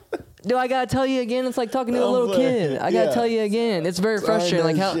that. Do I gotta tell you again? It's like talking to a little kid. I gotta tell you again. It's very frustrating.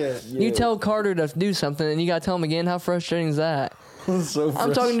 Like how you tell Carter to do something and you gotta tell him again. How frustrating is that?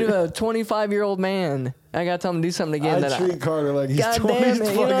 I'm talking to a 25-year-old man. I gotta tell him to do something again. I treat Carter like he's God 20 damn it,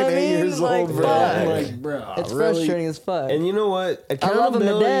 you know what I mean? years like, old, bro. I'm like, bro, it's really? frustrating as fuck. And you know what?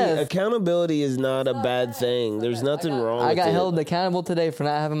 Accountability is not a bad thing. There's nothing wrong with it. I got held accountable today for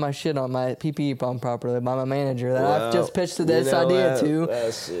not having my shit on my PPE pump properly by my manager that I've just pitched this idea to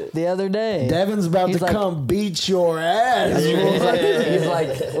the other day. Devin's about to come beat your ass. He's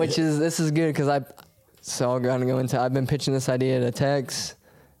like, this is good because I'm gonna go into. I've been pitching this idea to techs,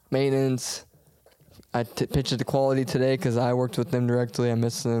 maintenance. I pitched it to quality today because I worked with them directly. I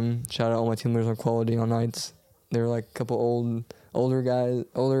miss them. Shout out all my team members on quality on nights. They were like a couple older guys,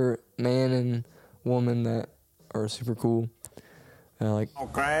 older man and woman that are super cool.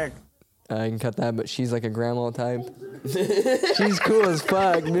 Craig. You can cut that, but she's like a grandma type. She's cool as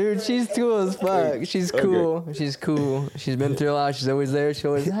fuck, dude. She's cool as fuck. She's cool. Okay. She's cool. She's been through a lot. She's always there. She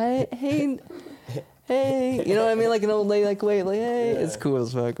always, hey. You know what I mean? Like an old lady, like, wait, like, hey. It's cool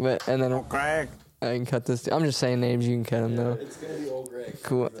as fuck. But, and then Craig. I can cut this. I'm just saying names. You can cut them, though. It's going to be old Greg.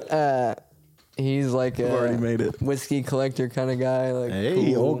 Cool. He's like already made it. Whiskey collector kind of guy. Like, hey,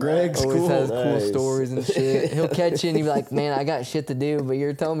 cool. old Greg's always cool. has cool stories and shit. He'll catch you and he'll be like, man, I got shit to do, but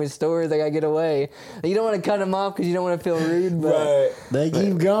you're telling me stories. I got to get away. You don't want to cut him off because you don't want to feel rude, but they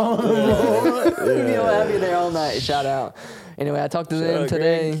keep going. You know, have you there all night. Shout out. Anyway, I talked to them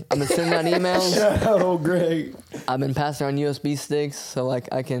today. Greg. I've been sending out emails. Shout out, old Greg. I've been passing around USB sticks, so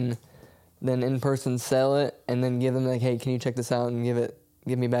like I can then in person sell it and then give them like, hey, can you check this out and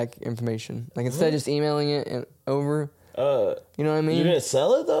give me back information. Like instead of just emailing it and over. You know what I mean? You're gonna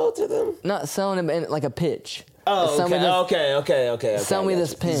sell it though to them? Not selling it, but like a pitch. Oh, okay. Sell me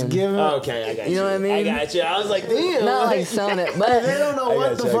this pen. Okay, I got you. You know what I mean? I got you. I was like, damn. Not like selling it, but they don't know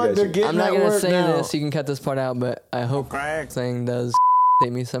what the fuck they're getting. I'm not gonna say now. this. You can cut this part out, but I hope saying does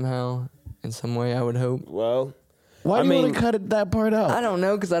take me somehow in some way. I would hope. Well. Why do you want to cut that part out? I don't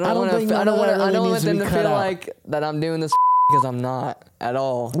know because I don't want them to feel like that I'm doing this because I'm not at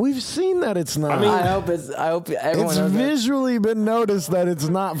all. We've seen that it's not. I mean, I hope everyone knows visually been noticed that it's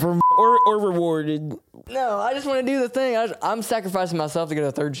not for or rewarded. No, I just want to do the thing. I'm sacrificing myself to get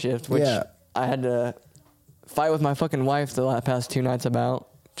a third shift, which I had to fight with my fucking wife the past 2 nights about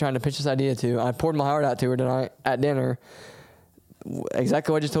trying to pitch this idea to. I poured my heart out to her tonight at dinner.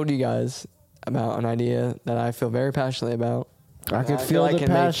 Exactly what I just told you guys about an idea that I feel very passionately about. I can feel the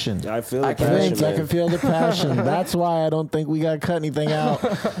passion. I feel the passion. I can feel the passion. That's why I don't think we got to cut anything out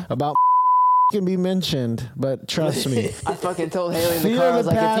about can be mentioned, but trust me. I fucking told Haley in the Feel car, I was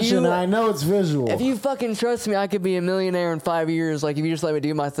the like, passion, I know it's visual. if you fucking trust me, I could be a millionaire in 5 years. Like, if you just let me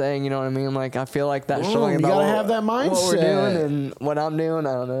do my thing, you know what I mean? Like, I feel like that's showing you about gotta have that mindset. what we're doing and what I'm doing.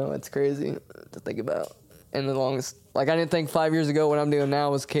 I don't know. It's crazy to think about. And the longest, like, I didn't think 5 years ago what I'm doing now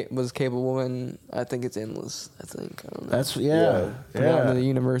was capable, and I think it's endless. I think. I don't know. That's, Put it out into the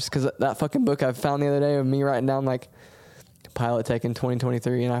universe. Because that fucking book I found the other day of me writing down, like, pilot tech in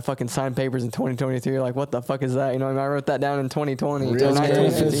 2023, and I fucking signed papers in 2023. Like, what the fuck is that? You know what I mean? I wrote that down in 2020. Real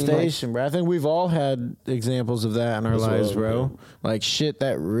manifestation, bro. I think we've all had examples of that in our lives, bro. Like, shit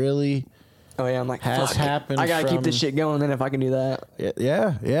that really... Oh yeah, I'm like, has happened. I gotta keep this shit going. Then if I can do that,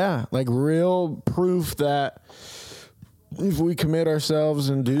 yeah, like real proof that if we commit ourselves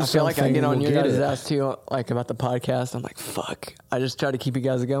and do something, I feel like I get on your guys' ass too, like about the podcast. I'm like, fuck. I just try to keep you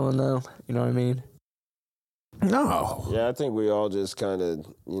guys going though. You know what I mean? No. Yeah, I think we all just kind of,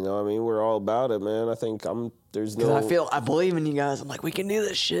 you know, I mean, we're all about it, man. I think there's no. I believe in you guys. I'm like, we can do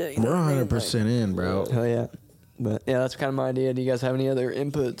this shit. You know we're 100% in, bro. Hell yeah. But yeah, that's kind of my idea. Do you guys have any other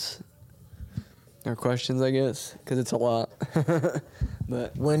inputs? Or questions, I guess, because it's a lot.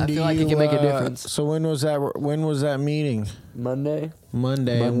 But I feel like it can make a difference. So when was that meeting? Monday.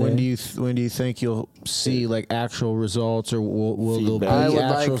 And when do you think you'll see like actual results, or will there be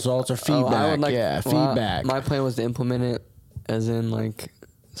actual results or feedback? Feedback. My plan was to implement it, as in like,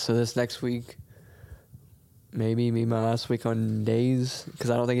 so this next week, maybe my last week on days, because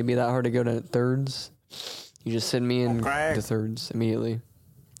I don't think it'd be that hard to go to thirds. You just send me in to thirds immediately.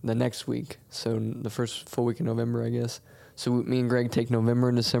 The next week, so the first full week in November, I guess. So me and Greg take November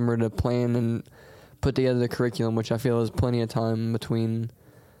and December to plan and put together the curriculum, which I feel is plenty of time between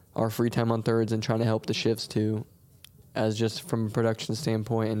our free time on thirds and trying to help the shifts too, as just from a production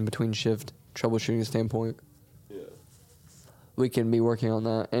standpoint and between shift troubleshooting standpoint. Yeah, we can be working on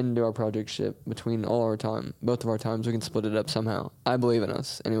that and do our project ship between all our time, both of our times. We can split it up somehow. I believe in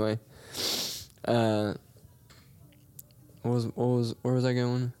us. Anyway. Where was I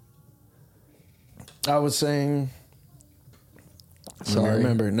going? I was saying. Sorry. I'm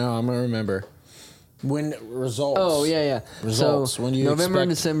gonna remember. When results. Oh yeah. Results. So when you November and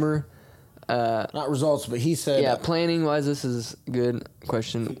December. Not results, but he said. Yeah, planning wise, this is a good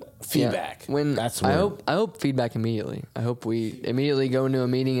question. Feedback. Yeah, I hope feedback immediately. I hope we immediately go into a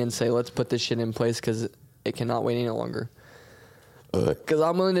meeting and say, let's put this shit in place because it cannot wait any longer. Because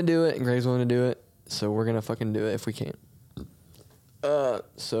I'm willing to do it and Greg's willing to do it, so we're gonna fucking do it if we can.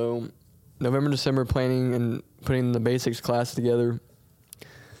 So November, December planning and putting the basics class together.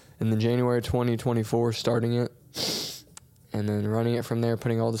 And then January 2024 starting it. And then running it from there,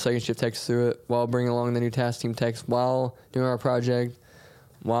 putting all the second shift techs through it while bringing along the new task team techs while doing our project,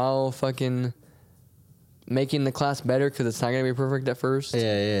 while fucking making the class better because it's not going to be perfect at first.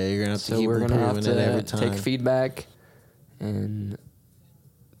 Yeah, you're going to have to keep improving it every time. Take feedback and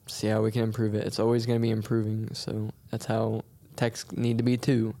see how we can improve it. It's always going to be improving, so that's how techs need to be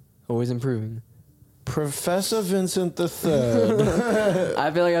too. Always improving. Professor Vincent III.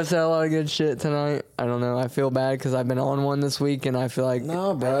 I feel like I've said a lot of good shit tonight. I don't know. I feel bad because I've been on one this week, and I feel like...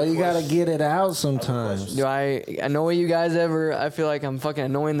 No, bro. You got to get it out sometimes. Do I annoy you guys ever? I feel like I'm fucking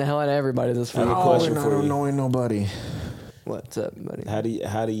annoying the hell out of everybody this week. We're not annoying nobody. What's up, buddy? How do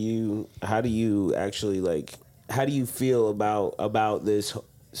you actually, like... How do you feel about this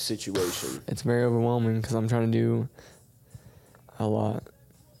situation? It's very overwhelming because I'm trying to do a lot.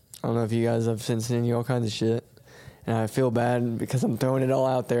 I don't know if you guys have been sending you all kinds of shit, and I feel bad because I'm throwing it all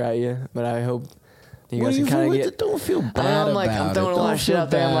out there at you. But I hope you guys can kind of get. Don't feel bad. I'm throwing a lot of shit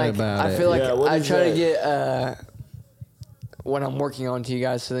out there. I'm like, I feel like I try to get what I'm working on to you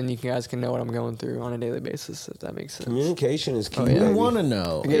guys, so then you guys can know what I'm going through on a daily basis. If that makes sense. Communication is key. We want to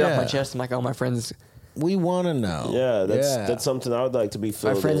know. I get it off my chest. I'm like, all my friends. We want to know. Yeah, that's something I would like to be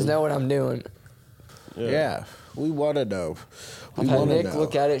filled. My friends know what I'm doing. Yeah, we want to know. I've had Nick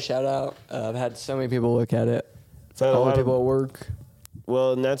look at it. Shout out. I've had so many people look at it. All the people at work.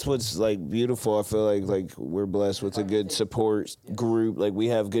 Well, and that's what's like beautiful. I feel like we're blessed with a good support group. Like we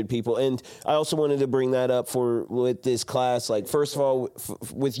have good people, and I also wanted to bring that up with this class. Like first of all,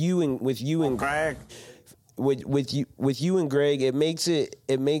 with you and Greg, with you and Greg, it makes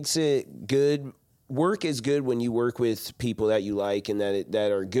it good. Work is good when you work with people that you like and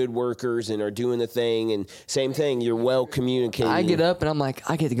that are good workers and are doing the thing. And same thing, you're well communicating. I get up and I'm like,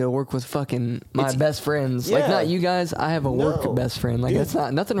 I get to go work with fucking my best friends. Yeah. Like not you guys. I have a work best friend. Like it's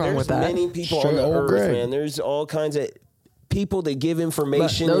not nothing wrong with that. There's many people on the earth, man. There's all kinds of people that give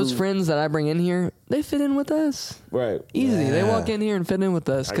information. But those friends that I bring in here, they fit in with us. Right. Easy. Yeah. They walk in here and fit in with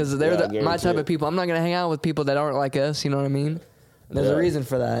us because they're my type of people. I'm not gonna hang out with people that aren't like us. You know what I mean? There's a reason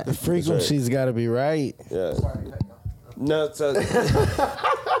for that. The frequency's got to be right. Yeah. No, so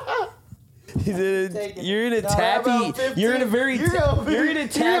you're in a tappy. You're in a very. You're in a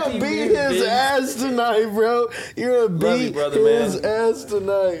tappy. You're gonna beat his ass tonight, bro. You're gonna beat his ass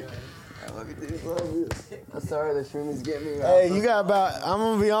tonight. I'm sorry, the shroomies get me. Hey, you got about, I'm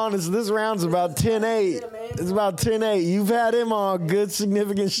going to be honest, this round's about 10-8. It's about 10-8. You've had him on good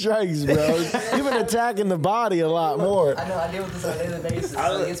significant strikes, bro. You've been attacking the body a lot more. I know, I deal with this on a daily basis,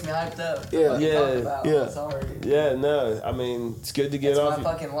 so it gets me hyped up. Yeah. I'm sorry. Yeah, no, I mean, it's good to get off. It's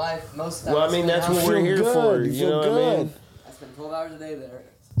my fucking life, most of the time. Well, I mean, that's what we're here for. You know what I mean? I spend 12 hours a day there.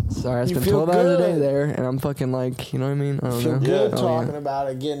 Sorry, I spent 12 hours a day there, and I'm fucking like, you know what I mean? I don't feel know. good talking about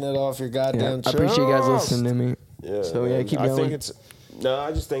it, getting it off your goddamn chest. I appreciate you guys listening to me. Yeah. So, yeah, keep going.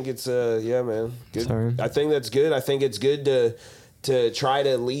 I just think it's, yeah, man. Good. Sorry. I think that's good. I think it's good to try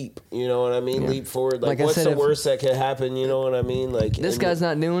to leap, you know what I mean? Yeah. Leap forward. Like what's the worst that could happen, you know what I mean? Like this guy's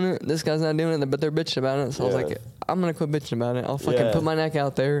not doing it, but they're bitching about it. So I was like, I'm going to quit bitching about it. I'll fucking put my neck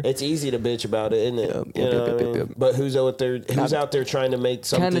out there. It's easy to bitch about it, isn't it? Yep. But who's out there trying to make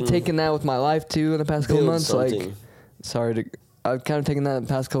something? Kind of taking that with my life too in the past couple months. Something. I've kind of taken that in the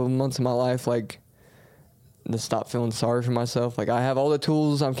past couple months of my life, like to stop feeling sorry for myself. Like I have all the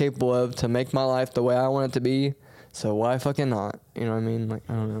tools I'm capable of to make my life the way I want it to be. So why fucking not? You know what I mean? Like,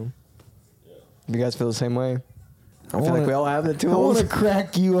 I don't know. You guys feel the same way? I feel like we all have the tools. I want to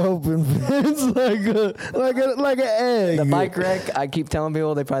crack you open, Vince, like an egg. The bike wreck, I keep telling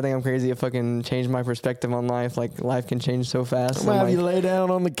people, they probably think I'm crazy. It fucking changed my perspective on life. Like, life can change so fast. I'm going to have you lay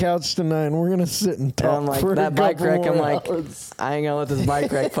down on the couch tonight, and we're going to sit and talk I'm like, for that bike wreck, I'm like, I ain't going to let this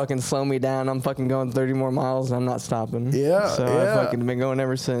bike wreck fucking slow me down. I'm fucking going 30 more miles, and I'm not stopping. Yeah, so I've fucking been going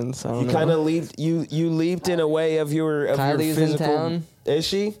ever since. You kind of leaped, you leaped in a way of your Kylie's physical. In town. Is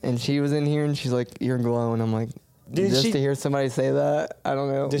she? And she was in here, and she's like, you're glowing. I'm like, to hear somebody say that, I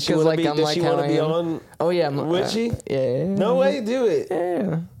don't know. Did she want to be on? Oh yeah, would she? Yeah. No way, do it.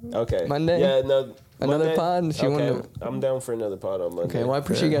 Yeah. Okay. Monday. Yeah, no. Another pod. I'm down for another pod on Monday. Okay. Well, I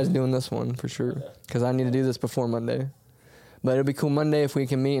appreciate you guys doing this one for sure, because I need to do this before Monday. But it'll be cool Monday if we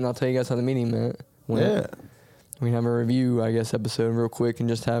can meet, and I'll tell you guys how the meeting went. We can have a review, I guess, episode real quick, and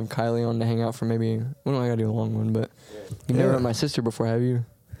just have Kylie on to hang out for maybe. We don't gotta do a long one, but you've never met my sister before, have you?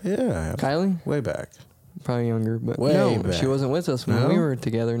 Yeah. Kylie? Way back. Probably younger, but back. She wasn't with us when we were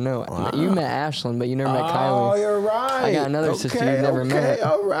together. No, wow. You met Ashlyn, but you never met Kylie. Oh, you're right. I got another sister you never met.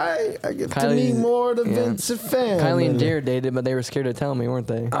 All right. I get to meet more of the Vincent family. Kylie and Jared dated, but they were scared to tell me, weren't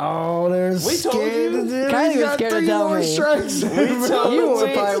they? Oh, they're scared. Told you. Kylie was scared to tell me.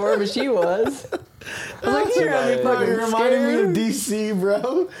 You probably were, but she was. I was like, here, I'll be fucking scared. Reminded me of DC,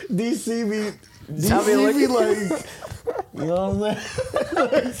 bro. DC be like. You know what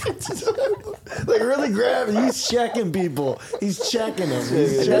I'm saying? Like really grabbing. He's checking people. He's checking them.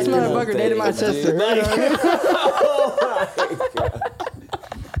 That's motherfucker dated my sister. Oh my God.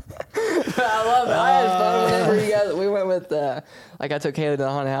 I love it. I had fun whenever you guys. We went with I took Haley to the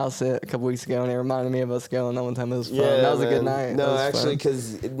haunted house a couple weeks ago, and it reminded me of us going that one time. It was fun. Yeah, that was a good night. No, actually,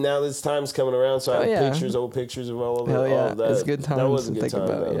 because now this time's coming around, so I have old pictures of all of it. Hell yeah, all of that. It's good times that was a to good think time,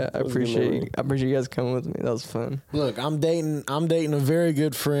 about. Yeah, I appreciate you guys coming with me. That was fun. Look, I'm dating a very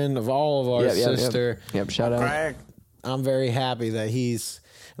good friend of all of our sister. Yep, shout out. Craig. I'm very happy that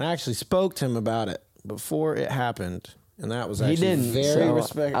and I actually spoke to him about it before it happened. And that was actually very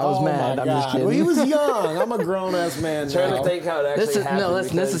respectful. I was mad. I'm just kidding. Well, he was young. I'm a grown ass man now. Trying to think how it actually happened.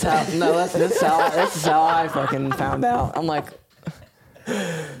 This is how I fucking found out. I'm like,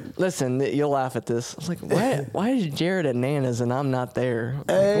 listen, you'll laugh at this. I was like, why is Jared at Nana's and I'm not there?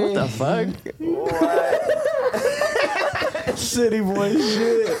 Like, what the fuck? What? City boy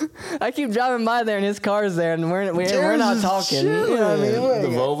shit. I keep driving by there and his car's there and we're not talking. You know what I mean? The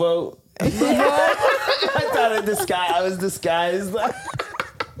Volvo. I thought I was disguised.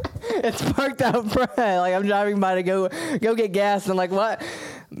 It's parked out front. Like I'm driving by to go get gas, and I'm like, what?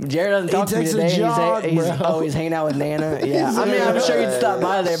 Jared doesn't talk to me today. He's hanging out with Nana. Yeah, I mean, I'm sure he'd stop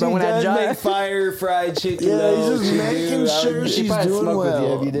by there, but when I drive, make fire fried chicken. Yeah, he's just making sure she's doing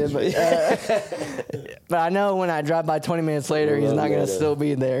well. With you if you did, but I know when I drive by 20 minutes later, he's not gonna still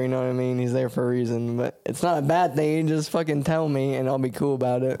be there. You know what I mean? He's there for a reason, but it's not a bad thing. You just fucking tell me, and I'll be cool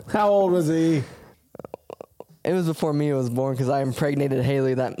about it. How old was he? It was before Mia was born because I impregnated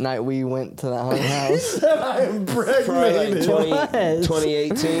Haley that night we went to that haunted house. I impregnated.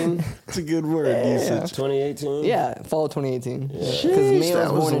 2018. It's a good word. Yeah. 2018. Yeah, fall of 2018. Because Mia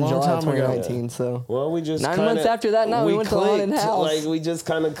was born in July of 2019. So well, we just 9 months after that night we went to the haunted house. Like we just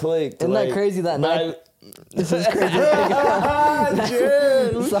kind of clicked. Isn't that crazy that night? This is crazy.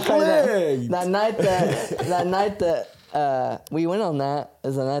 Jared, that night that we went on that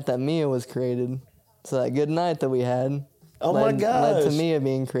as the night that Mia was created. So that good night that we had. Oh my gosh. Led to Mia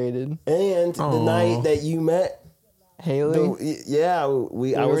being created. And the night that you met Haley.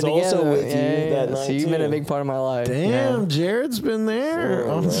 I was also with you that night. So you've been a big part of my life. Damn, Jared's been there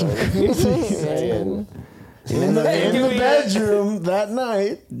on some crazy. Man. In the bedroom that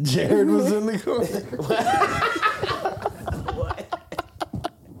night, Jared was in the corner.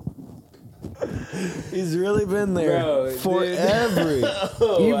 He's really been there forever.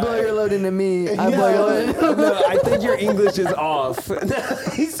 You blow your load into me. I blow your load. No, I think your English is off.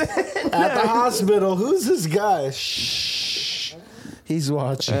 He said, At the hospital, who's this guy? Shh. He's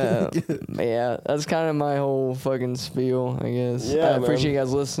watching. Yeah, that's kind of my whole fucking spiel, I guess. Yeah, I appreciate you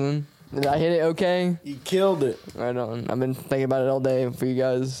guys listening. Did I hit it okay? You killed it. Right on. I've been thinking about it all day for you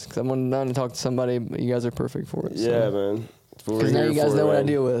guys because I'm wanting to talk to somebody, but you guys are perfect for it. Yeah, man. Because now you guys know what I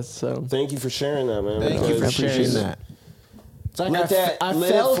deal with. So thank you for sharing that, man. Thank you for sharing that. It's like let it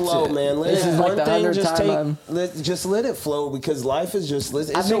flow, man. Let this is like the 100th time let it flow because life is just.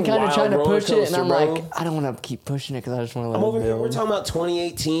 I've been kind of trying to push it, and I'm like, I don't want to keep pushing it because I just want to let it over here. We're talking about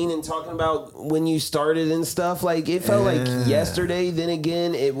 2018 and talking about when you started and stuff. Like it felt like yesterday. Then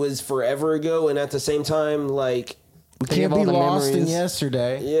again, it was forever ago, and at the same time, like. We can't be lost in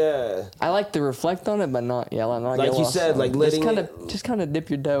yesterday. Yeah, I like to reflect on it, but not like you said, like letting just kind of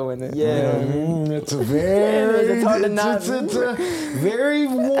dip your dough in it. Yeah, it's a very it's a very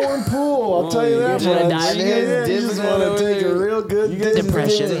warm pool. I'll tell you that much. You just want to take a real good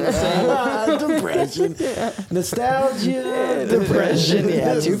depression, depression, nostalgia, depression.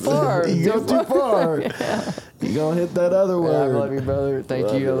 Yeah, too far. You go too far. You gonna hit that other word. I love you, brother.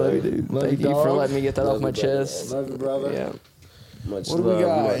 Thank you. I love you, dude. Thank you for letting me get that off my chest. Love you, brother. Yeah. What do we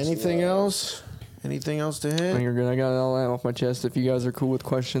got? Anything else? Anything else to hit? When you're good, I got it all that off my chest. If you guys are cool with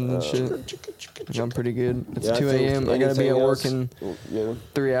questions and shit, I'm pretty good. It's 2 a.m. I gotta be at work in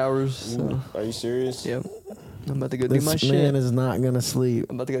 3 hours. So. Are you serious? Yep. I'm about to go do my shit. This man is not gonna sleep.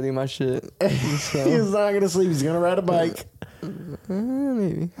 I'm about to go do my shit. He's not gonna sleep. He's gonna ride a bike.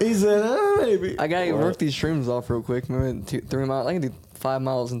 Maybe. He said, maybe. I gotta work these shrooms off real quick. Maybe 3 miles. I can do 5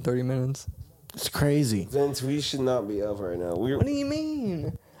 miles in 30 minutes. It's crazy. Vince, we should not be up right now. What do you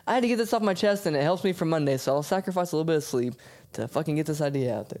mean? I had to get this off my chest, and it helps me for Monday, so I'll sacrifice a little bit of sleep to fucking get this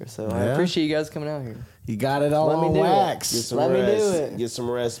idea out there. So I appreciate you guys coming out here. You got it all on wax. Let me do it. Get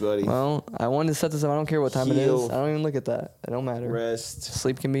some rest, buddy. Well, I wanted to set this up. I don't care what time it is. I don't even look at that. It don't matter. Rest.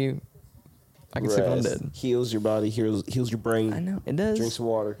 Sleep can be... I can sleep when I'm dead. Heals your body, heals your brain. I know. It does. Drink some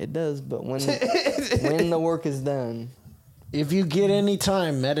water. It does, but when the work is done... If you get any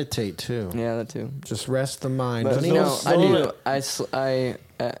time, meditate too. Yeah, that too. Just rest the mind. But you know, I do. I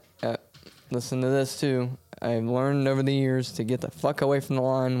listen to this too. I've learned over the years to get the fuck away from the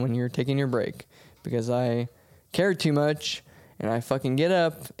line when you're taking your break because I care too much and I fucking get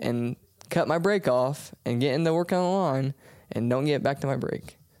up and cut my break off and get into work on the line and don't get back to my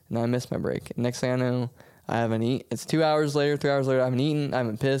break. And I miss my break. And next thing I know, I haven't eaten. It's 2 hours later, 3 hours later. I haven't eaten. I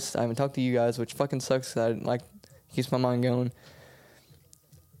haven't pissed. I haven't talked to you guys, which fucking sucks. I like keeps my mind going.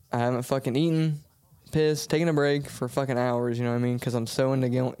 I haven't fucking eaten, pissed, taking a break for fucking hours, you know what I mean? Because I'm so into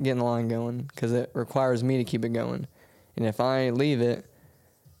getting the line going because it requires me to keep it going. And if I leave it,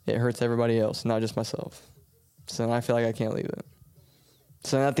 it hurts everybody else, not just myself. So I feel like I can't leave it.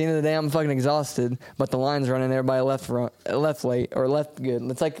 So at the end of the day, I'm fucking exhausted, but the line's running, everybody left late or left good.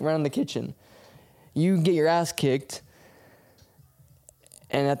 It's like running the kitchen. You get your ass kicked,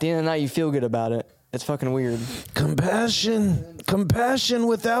 and at the end of the night, you feel good about it. It's fucking weird. Compassion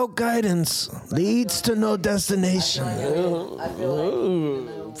without guidance leads to no destination. I feel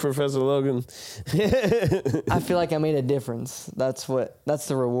like, Professor Logan. I feel like I made a difference. That's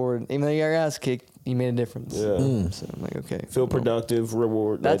the reward. Even though you got your ass kicked, you made a difference. Yeah. So I'm like, okay. Feel productive,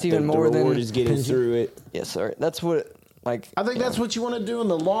 reward. That's even more the than... reward is getting through it. Yes, sorry. That's what... Like, I think that's what you want to do in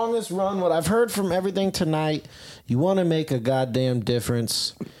the longest run. What I've heard from everything tonight, you want to make a goddamn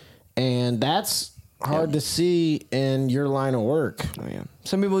difference. And that's hard to see in your line of work. Oh, yeah.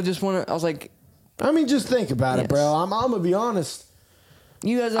 Some people just want to... I was like... I mean, just think about it, bro. I'm going to be honest.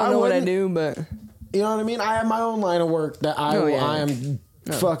 You guys don't know what I do, but... You know what I mean? I have my own line of work that I am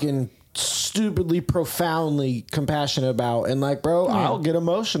fucking stupidly, profoundly compassionate about. And like, bro, I'll get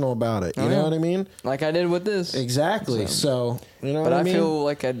emotional about it. You know what I mean? Like I did with this. Exactly. So you know what I mean? But I feel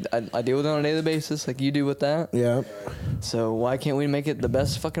like I deal with it on a daily basis like you do with that. Yeah. So why can't we make it the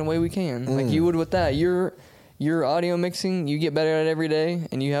best fucking way we can? Like you would with that. Your audio mixing, you get better at it every day,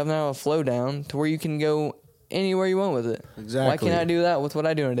 and you have now a flow down to where you can go anywhere you want with it. Exactly. Why can't I do that with what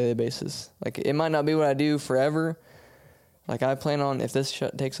I do on a daily basis? Like it might not be what I do forever, Like, I plan on, if this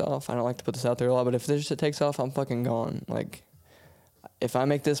shit takes off, I don't like to put this out there a lot, but if this shit takes off, I'm fucking gone. Like, if I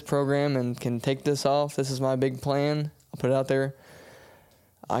make this program and can take this off, this is my big plan, I'll put it out there,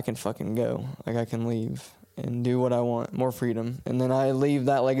 I can fucking go. Like, I can leave and do what I want, more freedom. And then I leave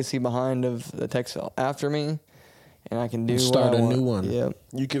that legacy behind of the techs after me, and I can do start what I want. new one. Yep.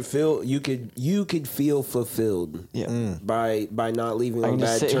 You could feel fulfilled. Yeah. By not leaving on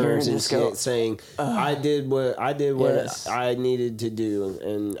bad terms and saying I did what yes. I needed to do,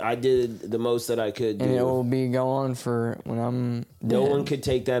 and I did the most that I could do. And it will be gone for when I'm dead. No one could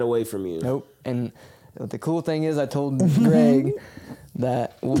take that away from you. Nope. And the cool thing is, I told Greg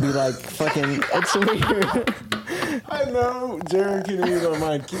that we'll be like fucking. It's weird. I know. Jared can read my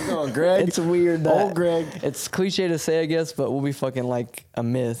mind. Keep going, Greg. It's weird that old Greg. It's cliche to say, I guess, but we'll be fucking like a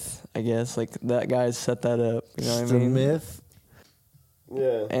myth, I guess. Like, that guy set that up. You know what I mean? A myth.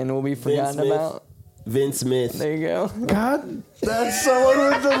 Yeah. And we'll be forgotten about. Vince Smith. There you go. God, that's someone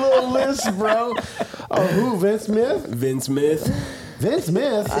with the little list, bro. Oh, who? Vince Smith? Vince Smith. Vince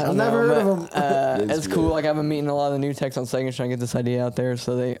Smith? I've never heard of him. It's cool. Like, I've been meeting a lot of the new techs on Second trying to get this idea out there.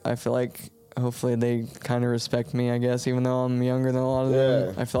 So I feel like hopefully they kind of respect me, I guess, even though I'm younger than a lot of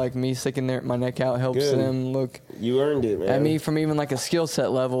them. I feel like me sticking my neck out helps them look. You earned it, man. At me from even like a skill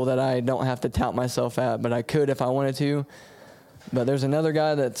set level that I don't have to tout myself at, but I could if I wanted to. But there's another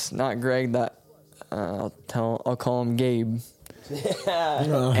guy that's not Greg that I'll call him Gabe.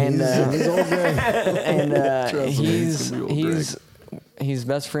 He's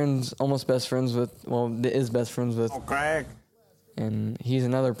best friends, almost best friends with, is best friends with Craig. And he's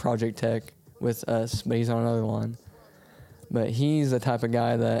another project tech with us, but he's on another line. But he's the type of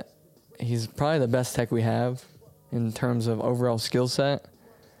guy that he's probably the best tech we have in terms of overall skill set,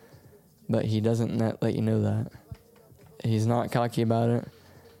 but he doesn't let you know that. He's not cocky about it.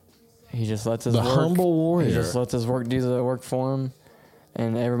 He just lets his work. The humble warrior. He just lets his work do the work for him,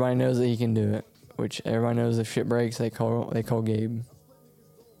 and everybody knows that he can do it. Which everybody knows if shit breaks, they call Gabe.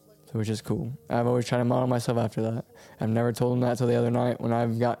 So, which is cool. I've always tried to model myself after that. I've never told him that till the other night when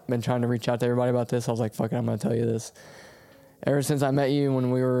I've been trying to reach out to everybody about this. I was like, fuck it, I'm going to tell you this. Ever since I met you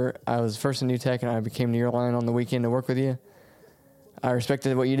when I was first in New Tech and I became to your line on the weekend to work with you, I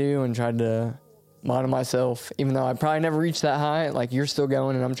respected what you do and tried to model myself, even though I probably never reached that high. Like, you're still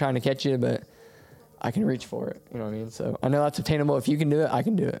going and I'm trying to catch you, but I can reach for it. You know what I mean? So I know that's obtainable. If you can do it, I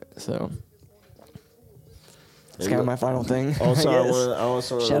can do it. So it's kind of my final thing.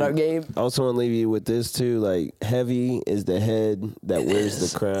 Also, shout out Gabe. I also want to leave you with this too. Like, heavy is the head that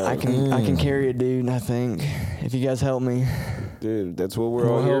wears the crown. I can carry it, dude. I think if you guys help me, dude, that's what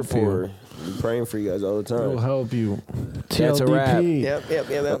we're all here for. I'm praying for you guys all the time. We'll help you. That's a wrap.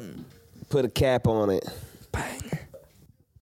 Yep. Put a cap on it.